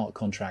build a smart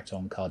contract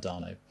on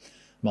Cardano.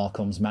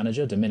 Marcom's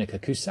manager, Dominika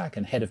Cusack,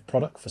 and head of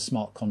product for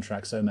smart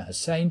contracts, Omer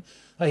Hussain,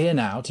 are here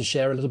now to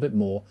share a little bit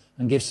more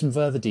and give some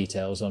further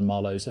details on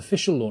Marlow's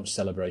official launch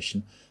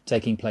celebration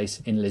taking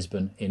place in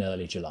Lisbon in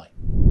early July.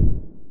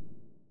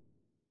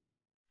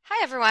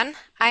 Hi everyone,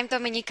 I'm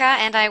Dominika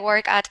and I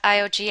work at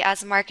IOG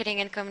as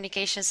Marketing and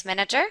Communications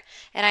Manager,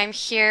 and I'm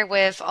here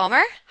with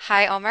Omer.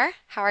 Hi Omer,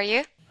 how are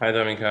you? Hi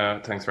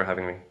Dominika, thanks for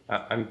having me.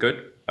 I'm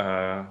good.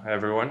 Hi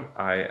everyone,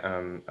 I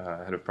am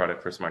head of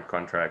product for smart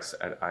contracts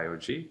at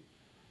IOG,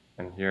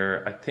 and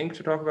here I think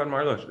to talk about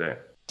Marlow today.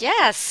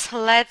 Yes,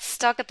 let's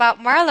talk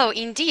about Marlow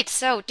indeed.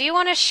 So, do you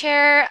want to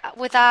share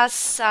with us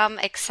some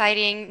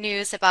exciting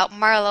news about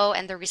Marlow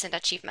and the recent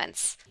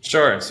achievements?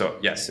 Sure. So,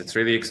 yes, it's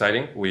really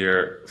exciting. We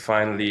are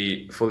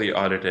finally fully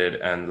audited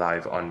and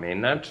live on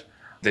mainnet.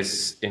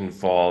 This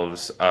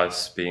involves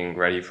us being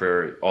ready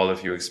for all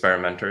of you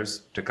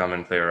experimenters to come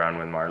and play around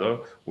with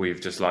Marlow.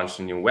 We've just launched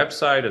a new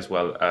website as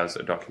well as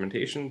a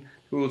documentation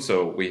tool,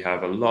 so we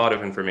have a lot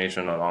of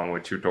information along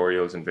with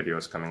tutorials and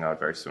videos coming out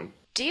very soon.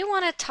 Do you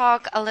want to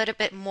talk a little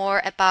bit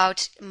more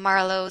about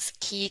Marlow's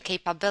key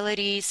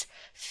capabilities,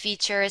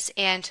 features,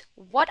 and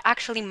what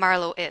actually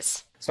Marlow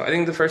is? So I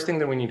think the first thing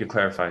that we need to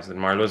clarify is that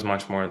Marlow is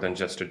much more than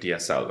just a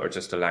DSL or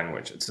just a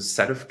language. It's a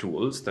set of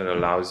tools that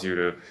allows you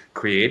to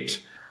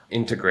create,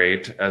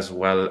 integrate, as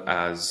well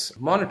as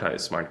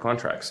monetize smart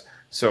contracts.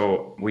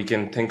 So we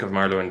can think of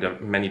Marlow in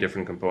many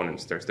different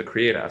components. There's the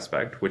create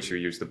aspect, which you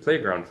use the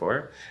playground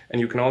for, and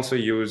you can also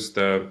use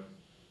the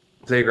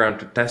playground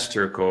to test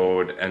your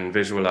code and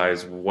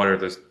visualize what are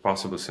the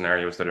possible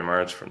scenarios that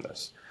emerge from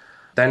this.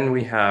 Then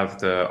we have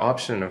the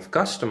option of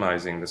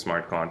customizing the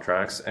smart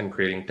contracts and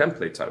creating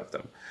templates out of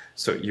them.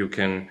 So you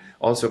can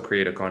also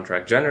create a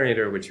contract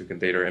generator, which you can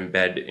later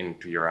embed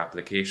into your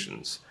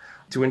applications.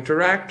 To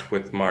interact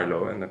with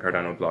Marlow and the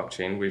Cardano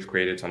blockchain, we've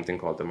created something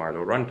called the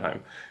Marlow runtime.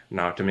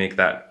 Now, to make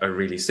that a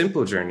really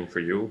simple journey for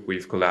you,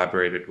 we've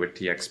collaborated with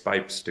TX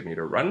Pipes to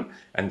meter run,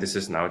 and this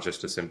is now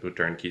just a simple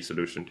turnkey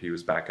solution to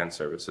use backend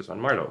services on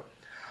Marlow.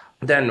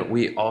 Then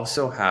we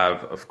also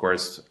have, of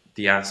course,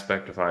 the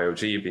aspect of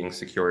IOG being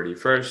security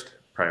first,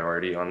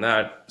 priority on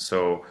that.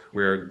 So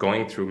we're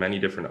going through many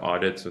different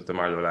audits of the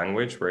Marlow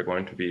language. We're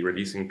going to be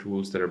releasing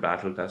tools that are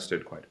battle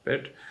tested quite a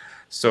bit.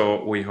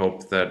 So we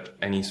hope that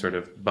any sort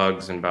of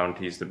bugs and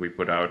bounties that we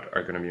put out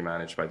are going to be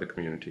managed by the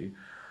community.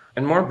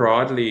 And more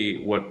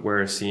broadly, what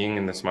we're seeing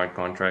in the smart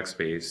contract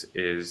space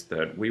is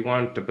that we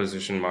want to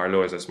position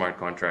Marlow as a smart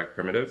contract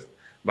primitive.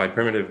 By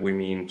primitive, we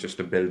mean just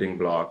a building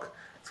block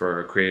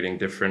for creating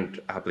different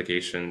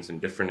applications in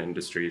different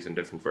industries and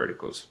different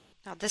verticals.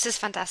 Now, this is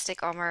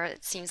fantastic, Omer.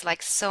 It seems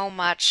like so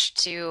much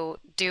to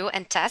do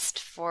and test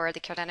for the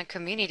Cardano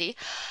community.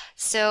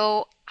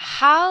 So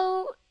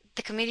how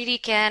the community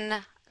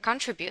can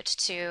contribute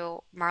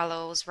to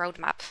Marlow's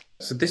roadmap?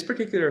 So this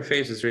particular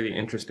phase is really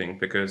interesting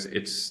because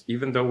it's,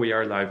 even though we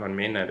are live on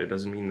mainnet, it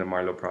doesn't mean the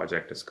Marlowe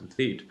project is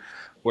complete.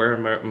 We're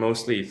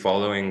mostly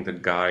following the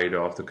guide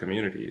of the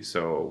community.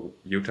 So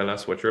you tell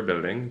us what you're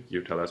building,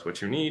 you tell us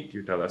what you need,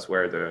 you tell us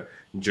where the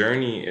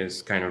journey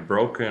is kind of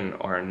broken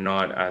or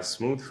not as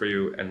smooth for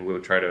you, and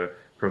we'll try to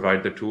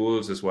provide the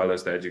tools as well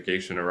as the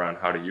education around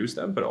how to use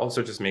them, but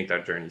also just make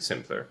that journey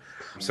simpler.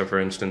 So for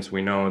instance,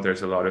 we know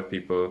there's a lot of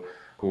people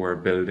who are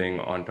building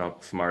on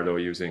top of Marlowe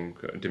using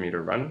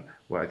Demeter Run.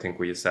 Well, I think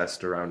we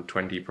assessed around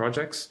 20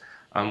 projects.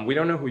 We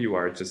don't know who you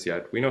are just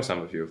yet. We know some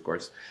of you, of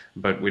course,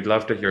 but we'd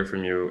love to hear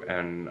from you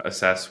and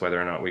assess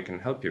whether or not we can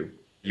help you.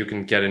 You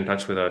can get in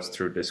touch with us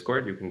through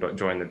Discord. You can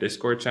join the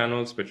Discord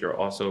channels, but you're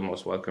also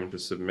most welcome to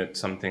submit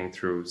something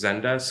through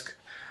Zendesk,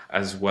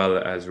 as well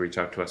as reach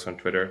out to us on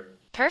Twitter.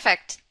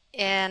 Perfect.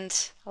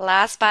 And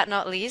last but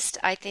not least,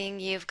 I think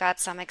you've got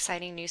some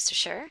exciting news to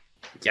share.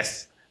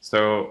 Yes.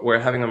 So we're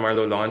having a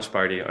Marlowe launch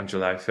party on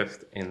July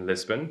 5th in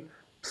Lisbon.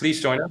 Please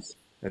join us.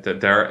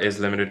 There is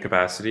limited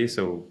capacity,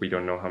 so we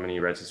don't know how many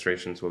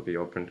registrations will be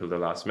open till the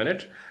last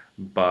minute.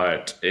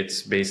 But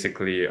it's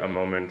basically a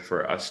moment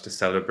for us to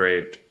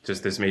celebrate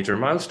just this major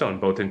milestone,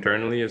 both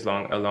internally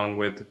along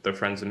with the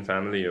friends and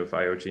family of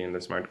IoG and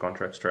the Smart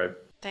Contracts Tribe.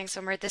 Thanks,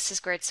 Omer. This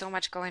is great. So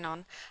much going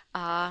on.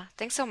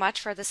 Thanks so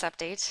much for this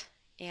update,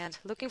 and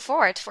looking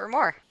forward for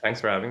more.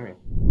 Thanks for having me.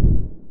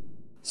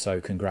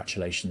 So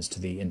congratulations to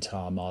the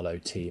entire Marlowe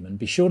team, and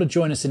be sure to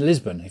join us in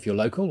Lisbon if you're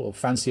local or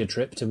fancy a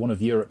trip to one of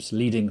Europe's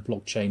leading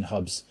blockchain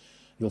hubs.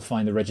 You'll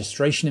find the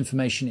registration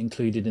information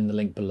included in the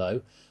link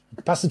below. The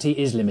capacity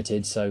is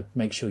limited, so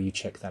make sure you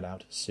check that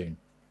out soon.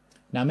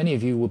 Now, many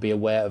of you will be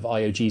aware of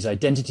IoG's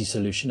identity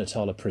solution,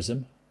 Atala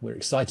Prism. We're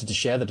excited to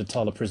share that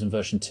Atala Prism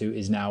version 2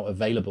 is now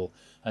available,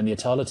 and the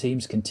Atala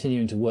team's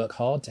continuing to work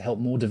hard to help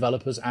more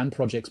developers and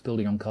projects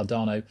building on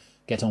Cardano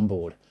get on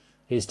board.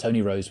 Here's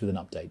Tony Rose with an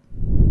update.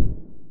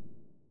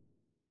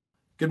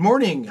 Good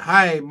morning.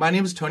 Hi, my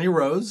name is Tony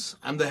Rose.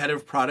 I'm the head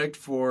of product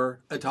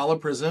for Atala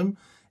Prism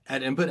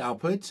at Input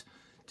Output.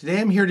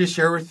 Today I'm here to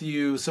share with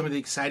you some of the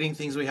exciting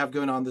things we have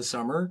going on this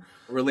summer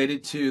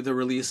related to the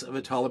release of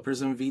Atala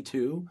Prism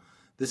V2.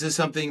 This is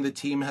something the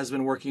team has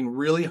been working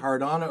really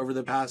hard on over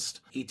the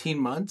past 18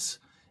 months,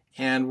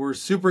 and we're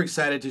super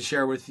excited to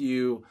share with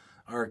you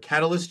our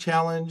Catalyst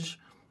Challenge,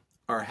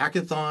 our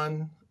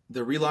hackathon,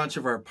 the relaunch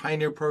of our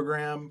Pioneer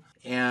program,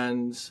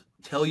 and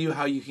tell you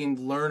how you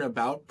can learn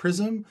about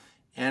Prism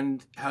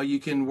and how you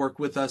can work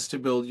with us to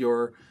build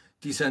your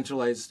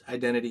decentralized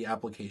identity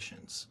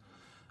applications.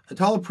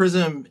 Atala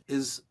Prism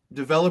is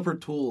developer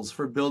tools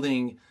for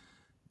building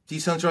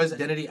decentralized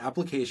identity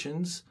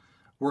applications,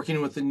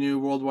 working with the new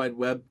World Wide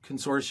Web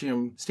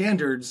Consortium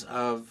standards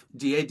of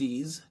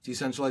DIDs,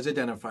 decentralized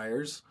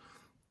identifiers,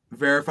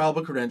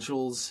 verifiable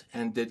credentials,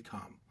 and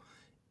DIDCOM.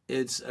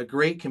 It's a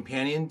great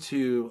companion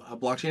to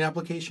blockchain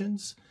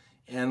applications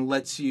and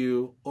lets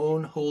you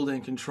own, hold,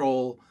 and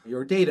control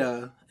your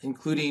data,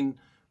 including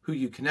who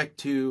you connect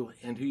to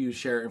and who you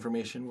share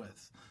information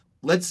with.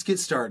 Let's get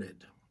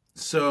started.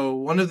 So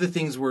one of the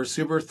things we're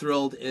super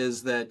thrilled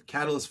is that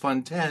Catalyst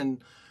Fund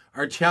 10,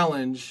 our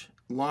challenge,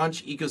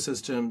 launch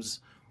ecosystems,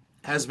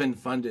 has been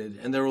funded,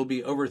 and there will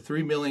be over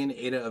 3 million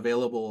ADA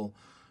available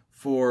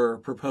for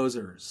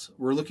proposers.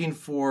 We're looking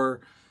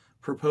for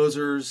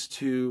proposers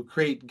to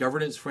create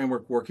governance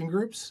framework working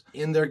groups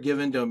in their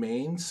given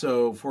domain.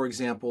 So, for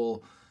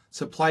example,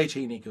 supply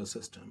chain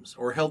ecosystems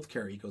or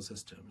healthcare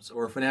ecosystems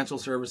or financial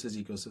services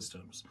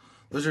ecosystems.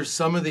 Those are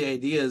some of the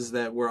ideas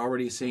that we're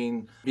already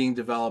seeing being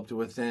developed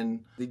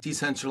within the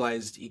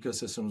decentralized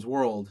ecosystems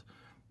world.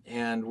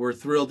 And we're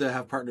thrilled to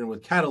have partnered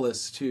with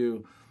Catalyst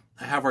to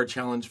have our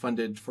challenge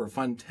funded for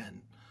Fund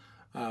 10.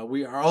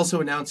 We are also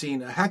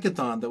announcing a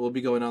hackathon that will be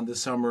going on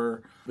this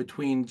summer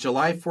between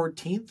July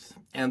 14th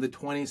and the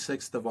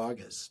 26th of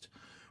August.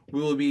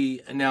 We will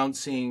be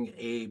announcing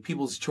a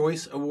People's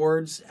Choice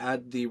Awards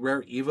at the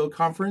Rare Evo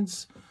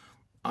conference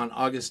on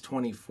August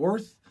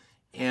 24th,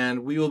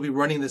 and we will be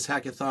running this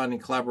hackathon in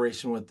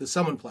collaboration with the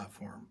Summon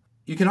platform.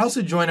 You can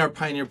also join our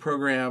Pioneer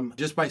program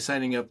just by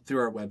signing up through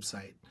our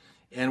website.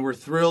 And we're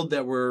thrilled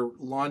that we're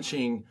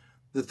launching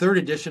the third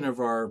edition of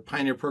our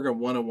Pioneer Program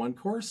 101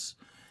 course,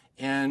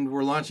 and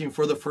we're launching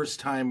for the first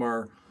time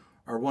our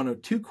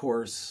 102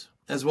 course,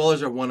 as well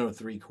as our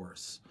 103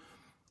 course.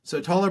 So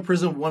Atala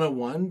Prism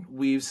 101,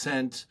 we've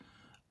sent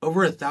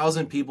over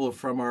 1,000 people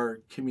from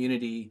our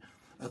community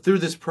through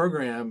this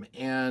program,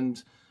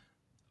 and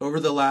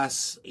over the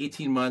last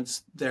 18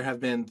 months, there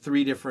have been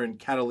 3 different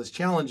Catalyst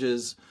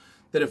challenges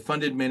that have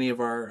funded many of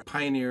our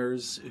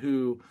pioneers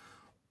who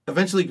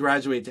eventually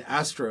graduate to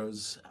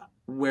Astros,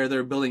 where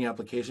they're building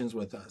applications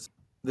with us.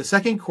 The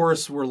second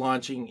course we're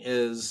launching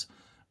is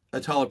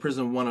Atala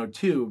Prism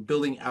 102,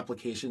 Building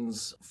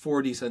Applications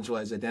for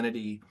Decentralized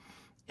Identity.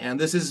 And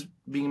this is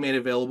being made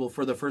available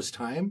for the first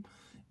time.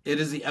 It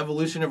is the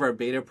evolution of our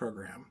beta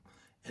program.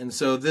 And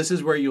so this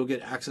is where you'll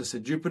get access to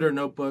Jupyter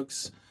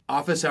notebooks,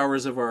 office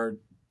hours of our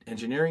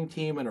engineering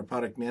team and our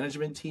product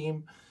management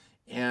team,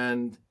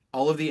 and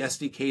all of the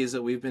SDKs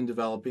that we've been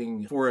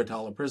developing for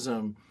Atala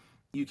Prism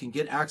You can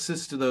get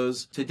access to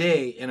those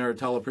today in our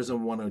Atala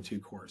Prism 102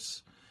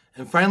 course.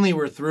 And finally,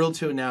 we're thrilled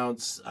to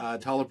announce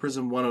Atala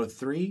Prism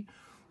 103,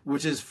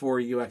 which is for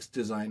UX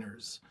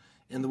designers.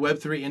 In the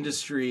Web3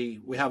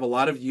 industry, we have a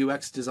lot of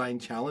UX design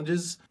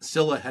challenges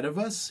still ahead of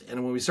us.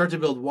 And when we start to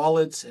build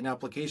wallets and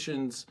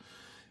applications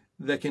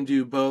that can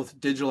do both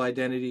digital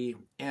identity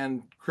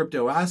and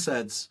crypto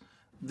assets,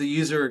 the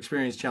user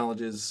experience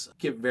challenges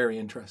get very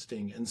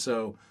interesting. And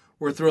so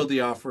we're thrilled to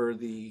offer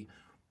the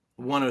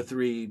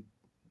 103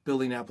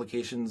 building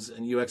applications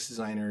and UX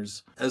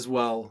designers as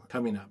well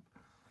coming up.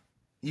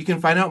 You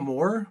can find out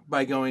more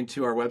by going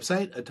to our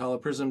website,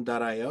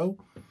 atalaprism.io,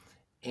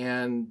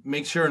 and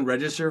make sure and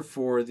register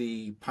for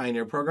the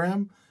Pioneer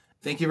program.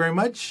 Thank you very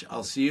much.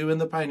 I'll see you in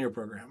the Pioneer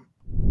program.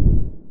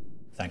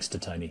 Thanks to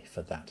Tony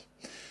for that.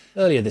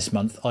 Earlier this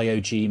month,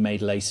 IOG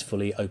made Lace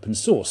fully open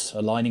source.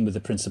 Aligning with the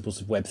principles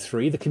of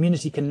Web3, the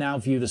community can now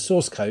view the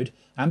source code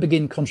and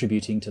begin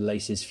contributing to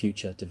Lace's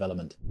future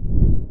development.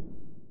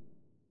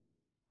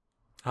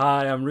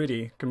 Hi, I'm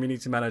Rudy,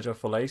 Community Manager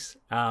for Lace.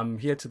 I'm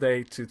here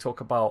today to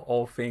talk about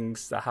all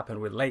things that happened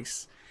with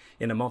Lace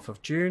in the month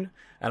of June,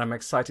 and I'm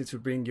excited to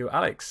bring you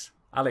Alex.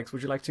 Alex,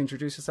 would you like to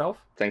introduce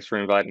yourself? Thanks for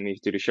inviting me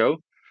to the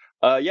show.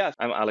 Yeah,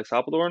 I'm Alex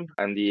Apeldoorn.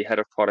 I'm the head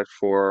of product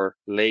for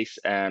Lace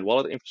and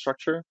wallet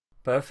infrastructure.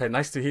 Perfect.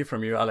 Nice to hear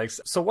from you,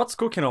 Alex. So what's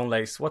cooking on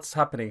Lace? What's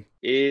happening?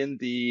 In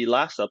the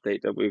last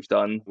update that we've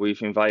done,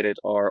 we've invited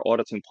our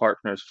auditing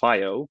partners,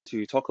 FIO,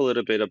 to talk a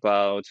little bit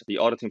about the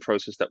auditing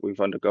process that we've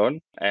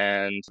undergone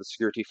and the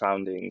security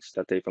findings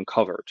that they've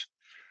uncovered.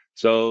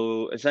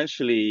 So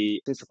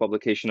essentially, since the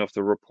publication of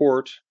the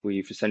report,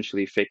 we've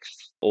essentially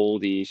fixed all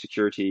the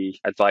security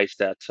advice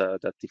that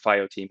the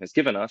FIO team has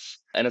given us.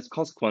 And as a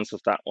consequence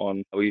of that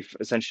one, we've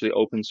essentially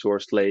open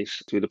sourced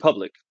Lace to the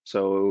public.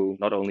 So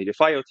not only the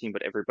FIO team,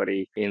 but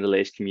everybody in the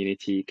Lace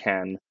community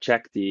can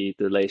check the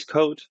Lace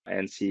code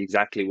and see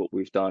exactly what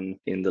we've done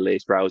in the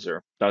Lace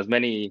browser. Now, as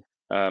many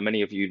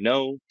of you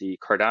know, the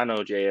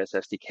Cardano.js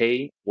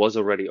SDK was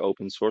already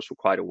open source for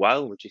quite a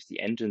while, which is the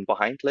engine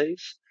behind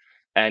Lace.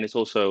 And it's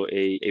also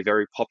a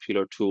very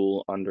popular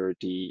tool under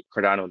the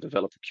Cardano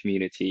developer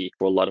community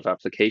for a lot of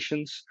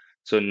applications.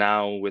 So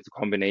now with the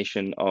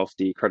combination of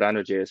the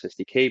Cardano.js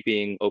SDK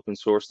being open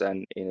sourced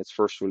and in its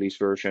first release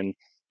version,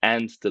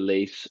 and the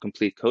Lace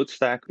complete code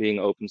stack being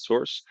open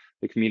source,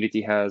 the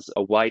community has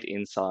a wide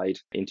insight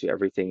into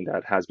everything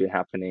that has been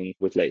happening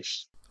with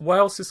Lace. What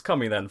else is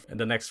coming then in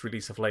the next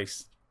release of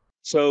Lace?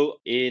 So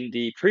in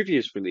the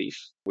previous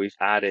release, we've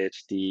added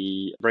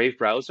the Brave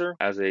browser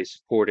as a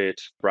supported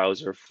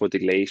browser for the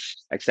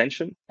Lace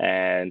extension.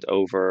 And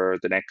over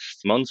the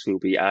next months, we'll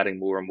be adding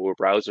more and more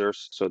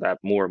browsers so that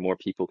more and more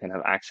people can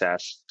have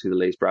access to the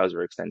Lace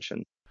browser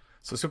extension.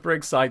 So super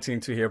exciting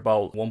to hear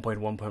about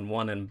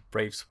 1.1.1 and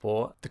Brave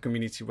support. The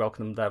community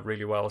welcomed that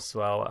really well as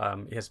well.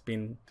 It has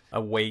been a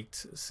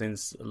wait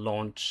since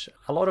launch.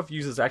 A lot of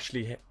users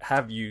actually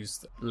have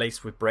used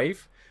Lace with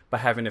Brave, but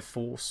having a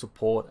full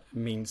support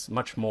means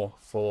much more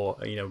for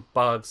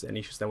bugs and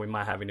issues that we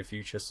might have in the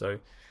future. So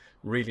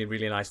really,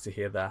 really nice to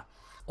hear that.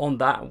 On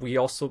that, we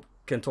also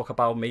can talk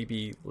about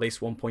maybe Lace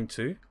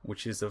 1.2,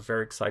 which is a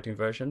very exciting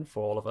version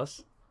for all of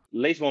us.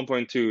 Lace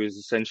 1.2 is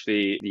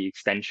essentially the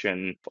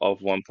extension of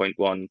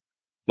 1.1.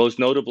 Most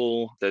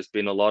notable, there's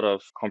been a lot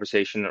of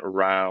conversation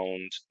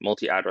around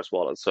multi-address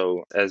wallets.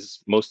 So as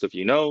most of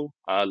you know,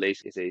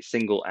 Lace is a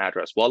single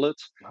address wallet.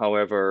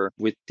 However,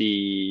 with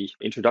the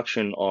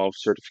introduction of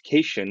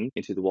certification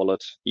into the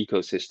wallet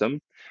ecosystem,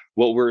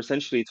 what we're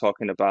essentially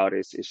talking about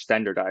is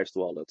standardized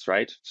wallets,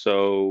 right?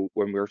 So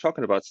when we're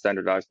talking about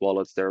standardized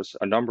wallets, there's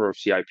a number of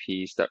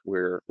CIPs that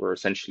we're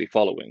essentially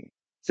following.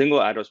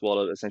 Single address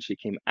wallet essentially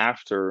came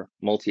after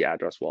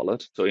multi-address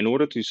wallet. So in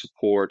order to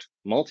support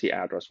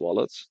multi-address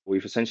wallets,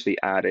 we've essentially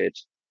added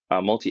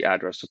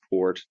multi-address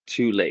support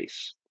to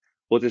Lace.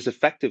 What this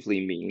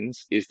effectively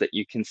means is that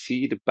you can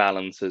see the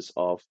balances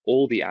of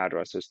all the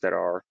addresses that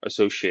are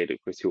associated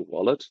with your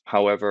wallet.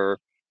 However,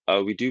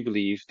 we do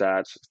believe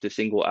that the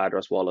single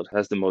address wallet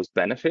has the most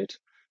benefit.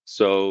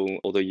 So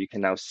although you can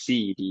now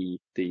see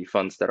the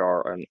funds that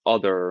are on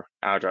other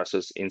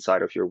addresses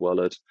inside of your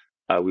wallet,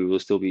 we will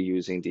still be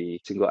using the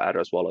single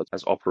address wallet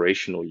as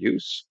operational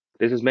use.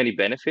 This has many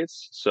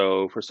benefits.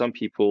 So for some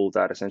people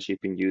that essentially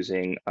have been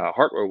using a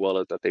hardware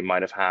wallet that they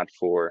might have had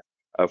for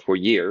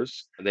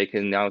years, they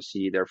can now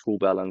see their full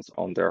balance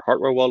on their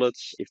hardware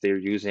wallets. If they're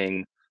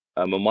using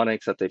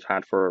mnemonics that they've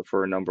had for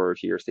a number of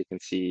years, they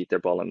can see their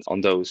balance on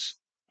those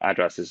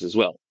addresses as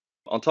well.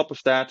 On top of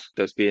that,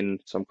 there's been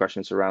some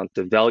questions around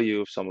the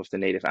value of some of the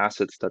native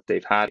assets that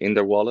they've had in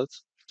their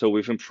wallets. So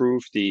we've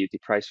improved the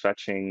price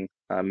fetching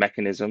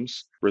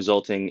mechanisms,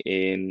 resulting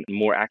in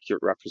more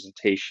accurate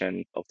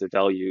representation of the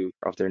value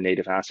of their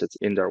native assets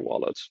in their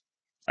wallets.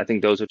 I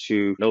think those are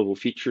two notable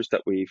features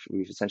that we've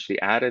essentially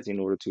added in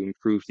order to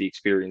improve the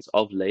experience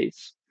of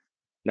Lace.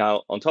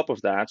 Now, on top of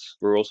that,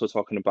 we're also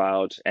talking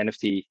about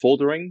NFT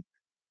foldering.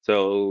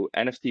 So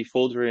NFT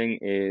foldering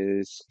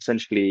is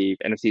essentially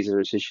NFTs are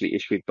essentially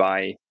issued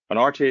by an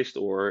artist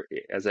or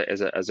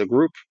as a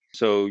group.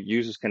 So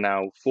users can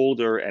now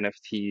folder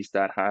NFTs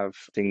that have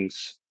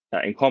things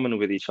in common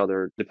with each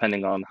other,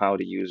 depending on how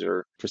the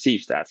user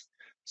perceives that.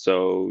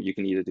 So you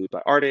can either do it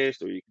by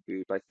artist, or you can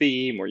do it by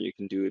theme, or you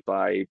can do it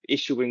by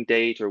issuing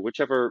date, or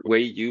whichever way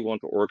you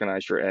want to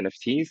organize your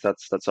NFTs.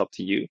 That's up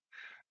to you.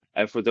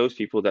 And for those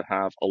people that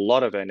have a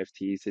lot of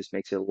NFTs, this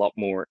makes it a lot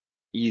more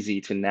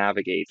easy to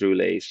navigate through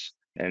Lace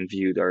and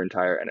view their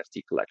entire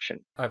NFT collection.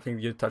 I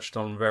think you touched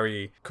on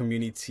very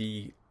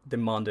community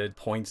demanded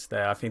points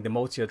there. I think the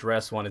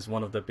multi-address one is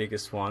one of the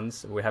biggest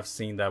ones. We have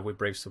seen that with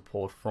Brave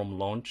support from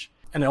launch.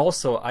 And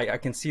also, I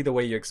can see the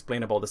way you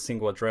explain about the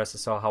single address,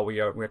 so how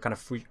we're kind of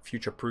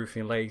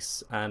future-proofing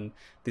Lace, and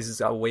this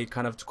is our way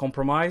kind of to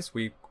compromise.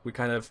 We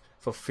kind of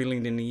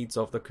fulfilling the needs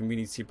of the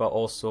community, but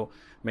also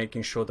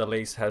making sure that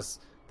Lace has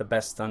the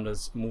best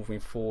standards moving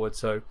forward.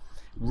 So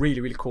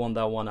really, really cool on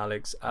that one,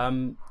 Alex.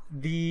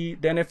 The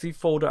NFT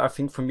folder, I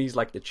think for me, is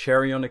like the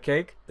cherry on the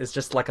cake. It's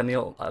just like a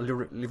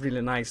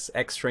really nice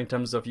extra in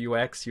terms of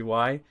UX,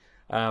 UI,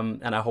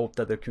 and I hope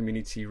that the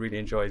community really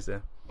enjoys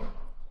it.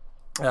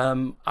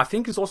 I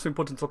think it's also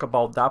important to talk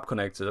about dApp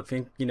connectors. I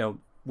think,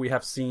 we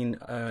have seen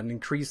an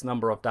increased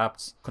number of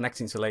dApps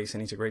connecting to Lace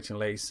and integrating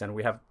Lace, and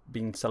we have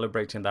been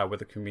celebrating that with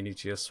the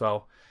community as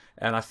well.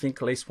 And I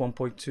think Lace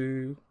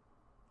 1.2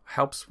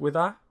 helps with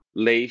that.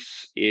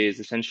 Lace is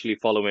essentially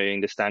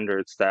following the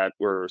standards that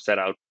were set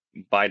out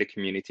by the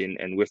community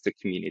and with the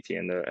community,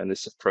 and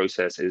this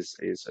process is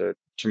a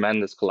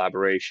tremendous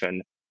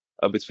collaboration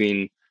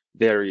between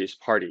various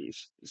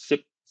parties.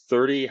 SIP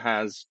 30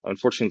 has,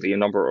 unfortunately, a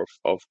number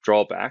of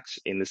drawbacks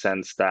in the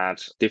sense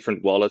that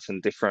different wallets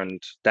and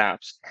different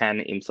dApps can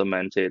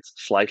implement it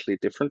slightly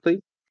differently.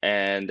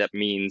 And that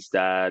means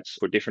that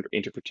for different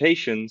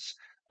interpretations,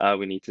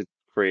 we need to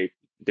create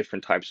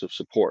different types of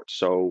support.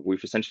 So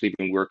we've essentially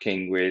been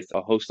working with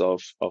a host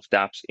of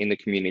dApps in the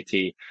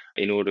community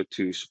in order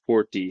to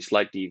support the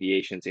slight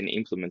deviations in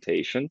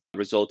implementation,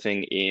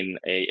 resulting in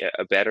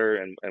a better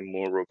and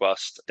more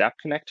robust dApp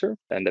connector.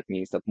 And that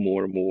means that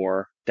more and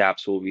more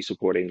dApps will be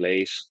supporting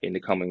Lace in the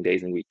coming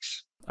days and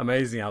weeks.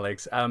 Amazing,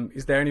 Alex.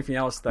 Is there anything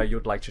else that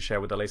you'd like to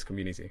share with the Lace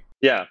community?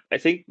 Yeah, I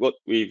think what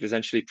we've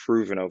essentially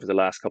proven over the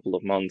last couple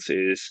of months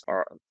is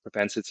our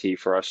propensity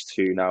for us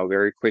to now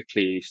very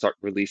quickly start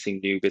releasing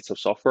new bits of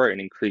software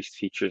and increased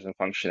features and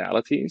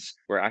functionalities.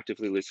 We're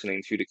actively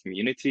listening to the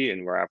community,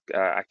 and we're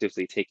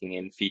actively taking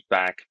in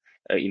feedback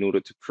in order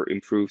to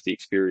improve the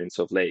experience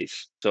of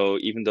Lace. So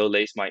even though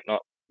Lace might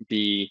not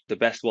be the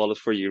best wallet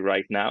for you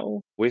right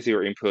now, with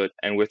your input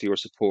and with your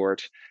support,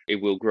 it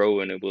will grow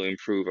and it will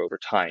improve over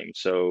time.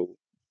 So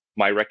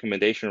my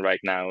recommendation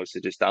right now is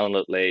to just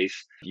download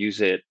Lace,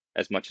 use it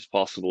as much as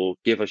possible,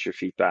 give us your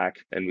feedback,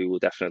 and we will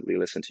definitely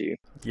listen to you.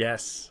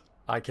 Yes,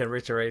 I can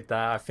reiterate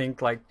that. I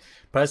think,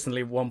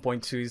 personally,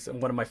 1.2 is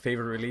one of my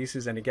favorite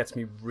releases, and it gets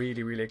me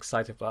really, really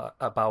excited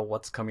about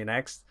what's coming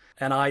next.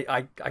 And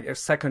I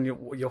second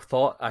your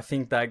thought. I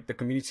think that the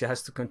community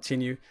has to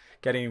continue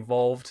getting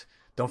involved.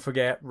 Don't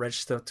forget,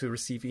 register to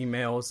receive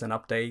emails and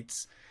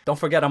updates. Don't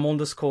forget, I'm on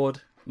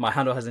Discord. My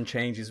handle hasn't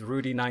changed. It's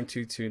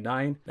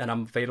Rudy9229, and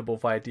I'm available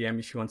via DM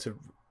if you want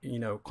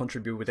to,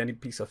 contribute with any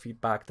piece of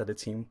feedback that the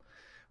team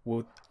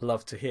would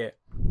love to hear.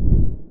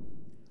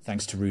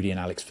 Thanks to Rudy and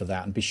Alex for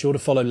that, and be sure to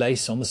follow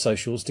Lace on the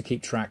socials to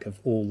keep track of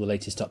all the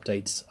latest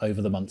updates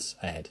over the months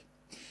ahead.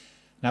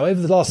 Now,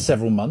 over the last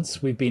several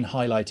months, we've been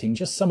highlighting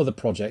just some of the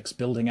projects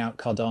building out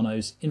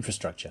Cardano's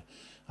infrastructure.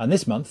 And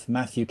this month,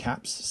 Matthew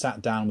Capps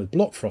sat down with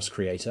Blockfrost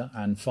creator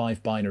and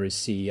 5binary's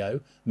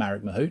CEO,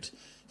 Marek Mahout,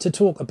 to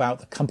talk about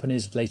the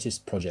company's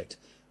latest project,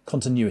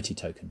 Continuity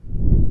Token.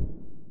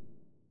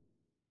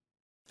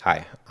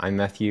 Hi, I'm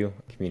Matthew,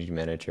 community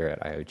manager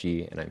at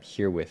IOG, and I'm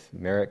here with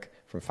Marek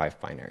from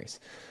 5binaries.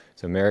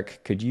 So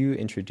Marek, could you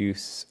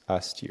introduce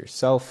us to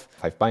yourself,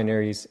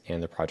 5binaries,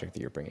 and the project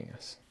that you're bringing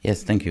us?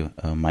 Yes, thank you.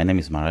 My name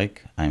is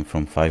Marek. I'm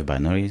from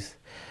 5binaries.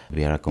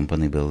 We are a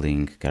company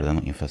building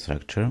Cardano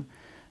infrastructure.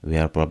 We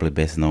are probably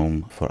best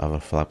known for our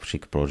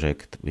flagship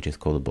project, which is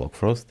called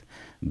Blockfrost.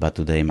 But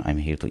today I'm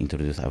here to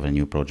introduce our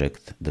new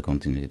project, the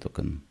Continuity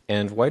Token.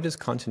 And why does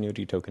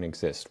Continuity Token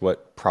exist?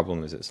 What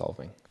problem is it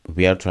solving?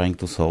 We are trying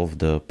to solve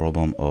the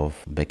problem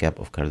of backup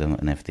of Cardano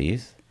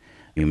NFTs.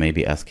 You may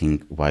be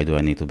asking, why do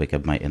I need to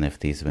backup my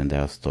NFTs when they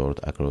are stored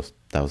across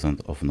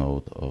thousands of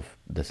nodes of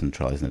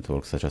decentralized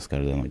networks such as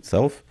Cardano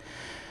itself?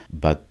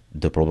 But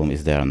the problem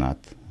is they are not.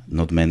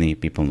 Not many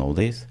people know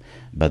this,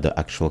 but the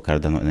actual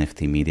Cardano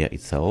NFT media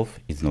itself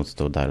is not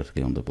stored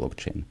directly on the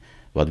blockchain.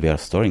 What we are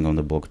storing on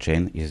the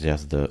blockchain is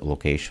just the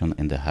location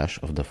and the hash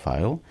of the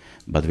file,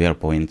 but we are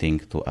pointing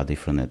to a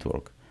different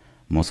network.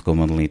 Most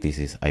commonly, this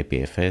is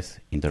IPFS,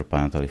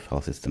 Interplanetary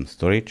File System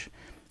Storage,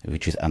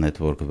 which is a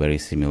network very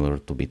similar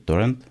to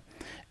BitTorrent.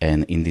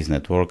 And in this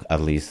network,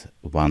 at least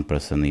one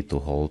person needs to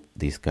hold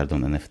this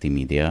Cardano NFT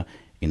media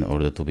in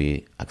order to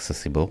be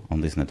accessible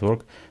on this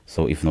network.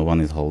 So if no one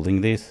is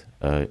holding this,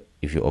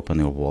 if you open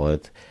your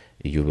wallet,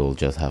 you will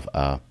just have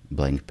a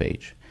blank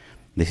page.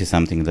 This is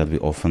something that we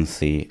often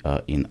see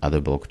in other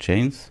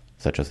blockchains,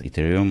 such as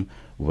Ethereum,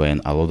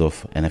 when a lot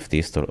of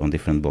NFTs stored on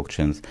different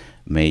blockchains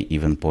may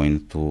even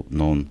point to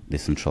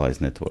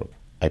non-decentralized network.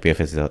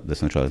 IPFS is a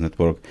decentralized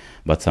network,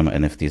 but some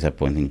NFTs are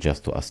pointing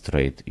just to a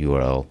straight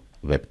URL,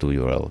 Web2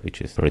 URL, which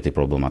is pretty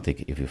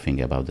problematic if you think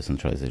about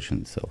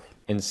decentralization itself.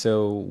 And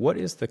so what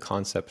is the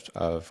concept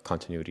of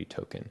continuity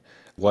token?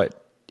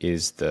 What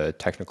is the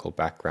technical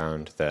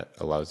background that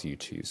allows you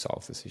to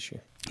solve this issue?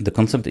 The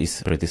concept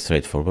is pretty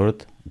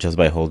straightforward. Just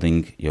by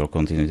holding your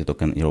continuity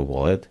token in your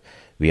wallet,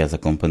 we as a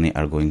company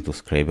are going to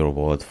scrape your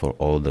wallet for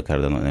all the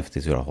Cardano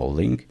NFTs you are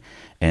holding,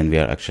 and we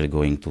are actually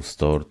going to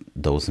store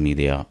those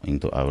media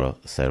into our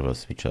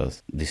servers, which are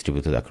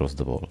distributed across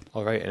the world.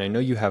 All right, and I know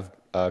you have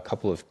a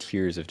couple of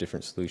tiers of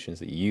different solutions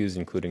that you use,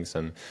 including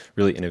some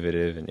really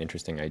innovative and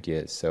interesting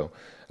ideas. So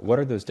what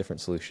are those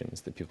different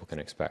solutions that people can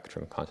expect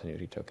from a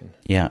continuity token?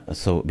 Yeah,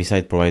 so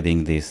besides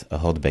providing this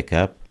hot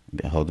backup,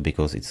 hot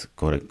because it's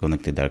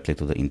connected directly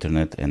to the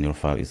internet and your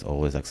file is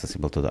always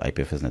accessible to the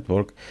IPFS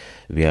network,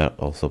 we are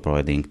also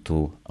providing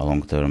two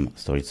long-term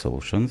storage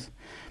solutions.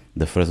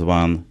 The first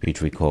one,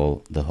 which we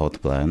call the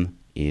hot plan,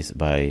 is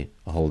by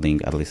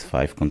holding at least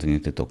 5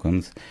 continuity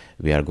tokens,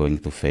 we are going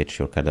to fetch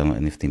your Cardano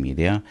NFT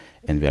media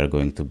and we are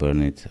going to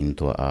burn it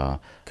into a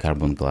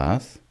carbon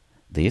glass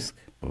disk,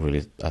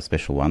 really a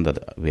special one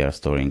that we are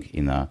storing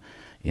in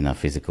a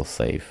physical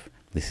safe.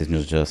 This is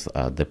not just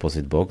a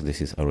deposit box,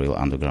 this is a real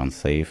underground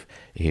safe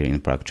here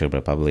in Prague, Czech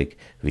Republic,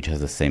 which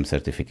has the same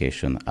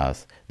certification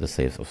as the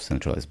safes of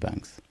centralized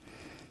banks.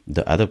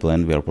 The other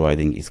plan we are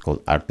providing is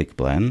called Arctic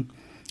Plan.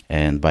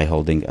 And by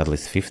holding at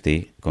least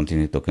 50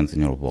 continuity tokens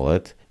in your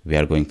wallet, we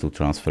are going to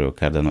transfer your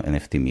Cardano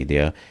NFT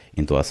media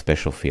into a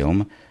special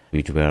film,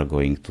 which we are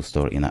going to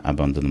store in an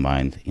abandoned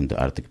mine in the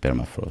Arctic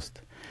permafrost.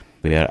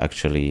 We are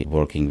actually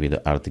working with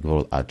the Arctic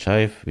World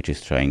Archive, which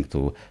is trying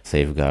to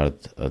safeguard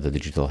the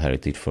digital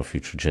heritage for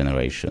future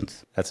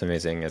generations. That's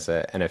amazing. As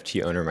an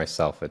NFT owner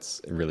myself,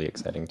 it's really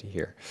exciting to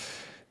hear.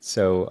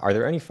 So are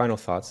there any final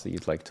thoughts that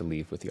you'd like to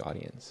leave with the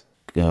audience?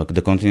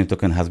 The continuity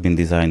token has been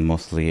designed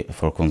mostly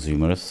for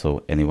consumers,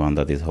 so anyone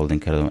that is holding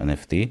Cardano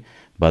NFT,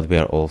 but we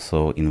are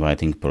also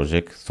inviting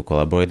projects to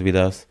collaborate with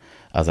us.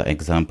 As an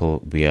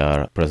example, we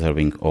are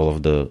preserving all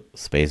of the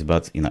space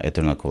buds in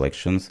eternal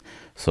collections,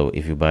 so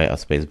if you buy a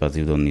space buds,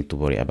 you don't need to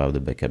worry about the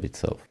backup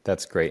itself.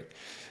 That's great.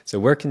 So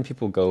where can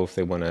people go if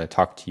they want to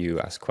talk to you,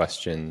 ask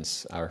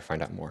questions, or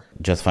find out more?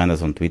 Just find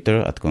us on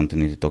Twitter at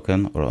Continuity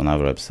Token or on our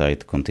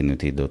website,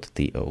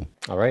 continuity.to.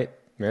 All right.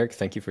 Merrick,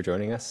 thank you for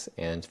joining us,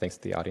 and thanks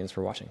to the audience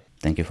for watching.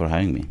 Thank you for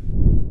having me.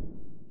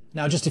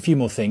 Now, just a few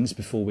more things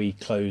before we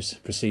close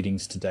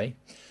proceedings today.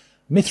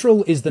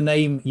 Mithril is the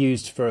name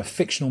used for a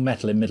fictional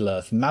metal in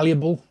Middle-earth,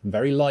 malleable,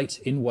 very light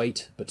in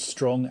weight, but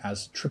strong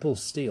as triple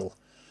steel.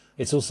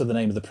 It's also the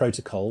name of the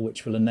protocol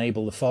which will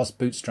enable the fast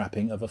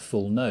bootstrapping of a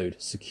full node,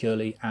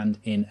 securely and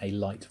in a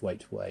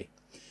lightweight way.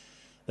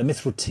 The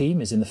Mithril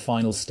team is in the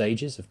final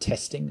stages of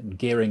testing and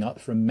gearing up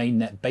for a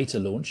mainnet beta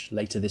launch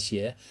later this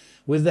year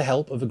with the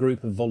help of a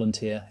group of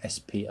volunteer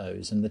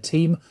SPOs, and the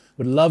team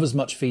would love as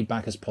much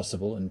feedback as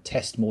possible and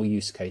test more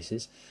use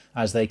cases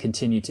as they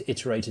continue to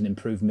iterate and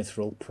improve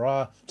Mithril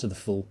prior to the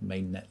full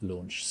mainnet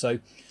launch. So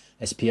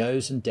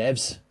SPOs and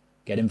devs,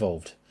 get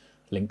involved.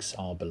 Links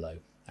are below.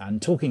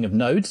 And talking of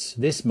nodes,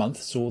 this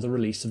month saw the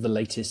release of the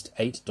latest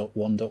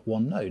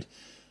 8.1.1 node.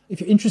 If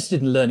you're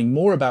interested in learning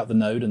more about the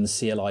node and the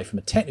CLI from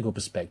a technical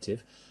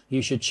perspective,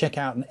 you should check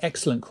out an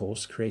excellent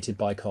course created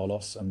by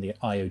Carlos and the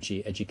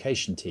IOG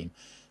education team.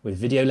 With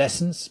video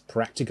lessons,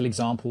 practical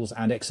examples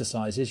and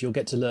exercises, you'll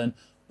get to learn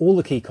all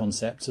the key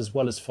concepts as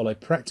well as follow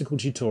practical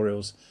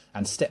tutorials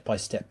and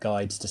step-by-step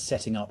guides to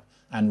setting up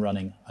and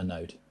running a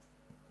node.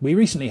 We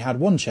recently had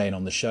OneChain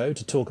on the show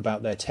to talk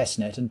about their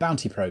testnet and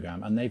bounty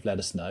program, and they've let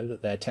us know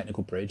that their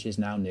technical bridge is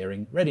now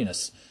nearing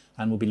readiness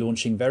and will be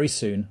launching very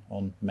soon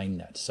on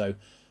mainnet. So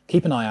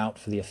keep an eye out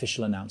for the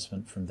official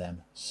announcement from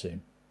them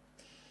soon.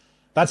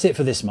 That's it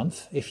for this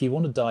month. If you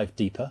want to dive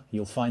deeper,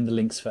 you'll find the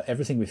links for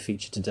everything we've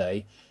featured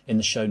today in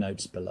the show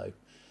notes below.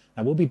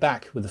 Now, we'll be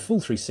back with the full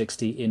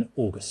 360 in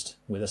August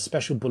with a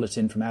special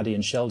bulletin from Addy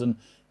and Sheldon,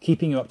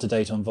 keeping you up to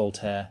date on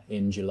Voltaire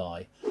in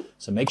July.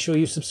 So make sure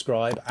you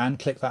subscribe and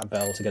click that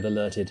bell to get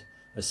alerted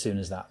as soon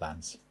as that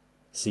lands.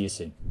 See you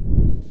soon.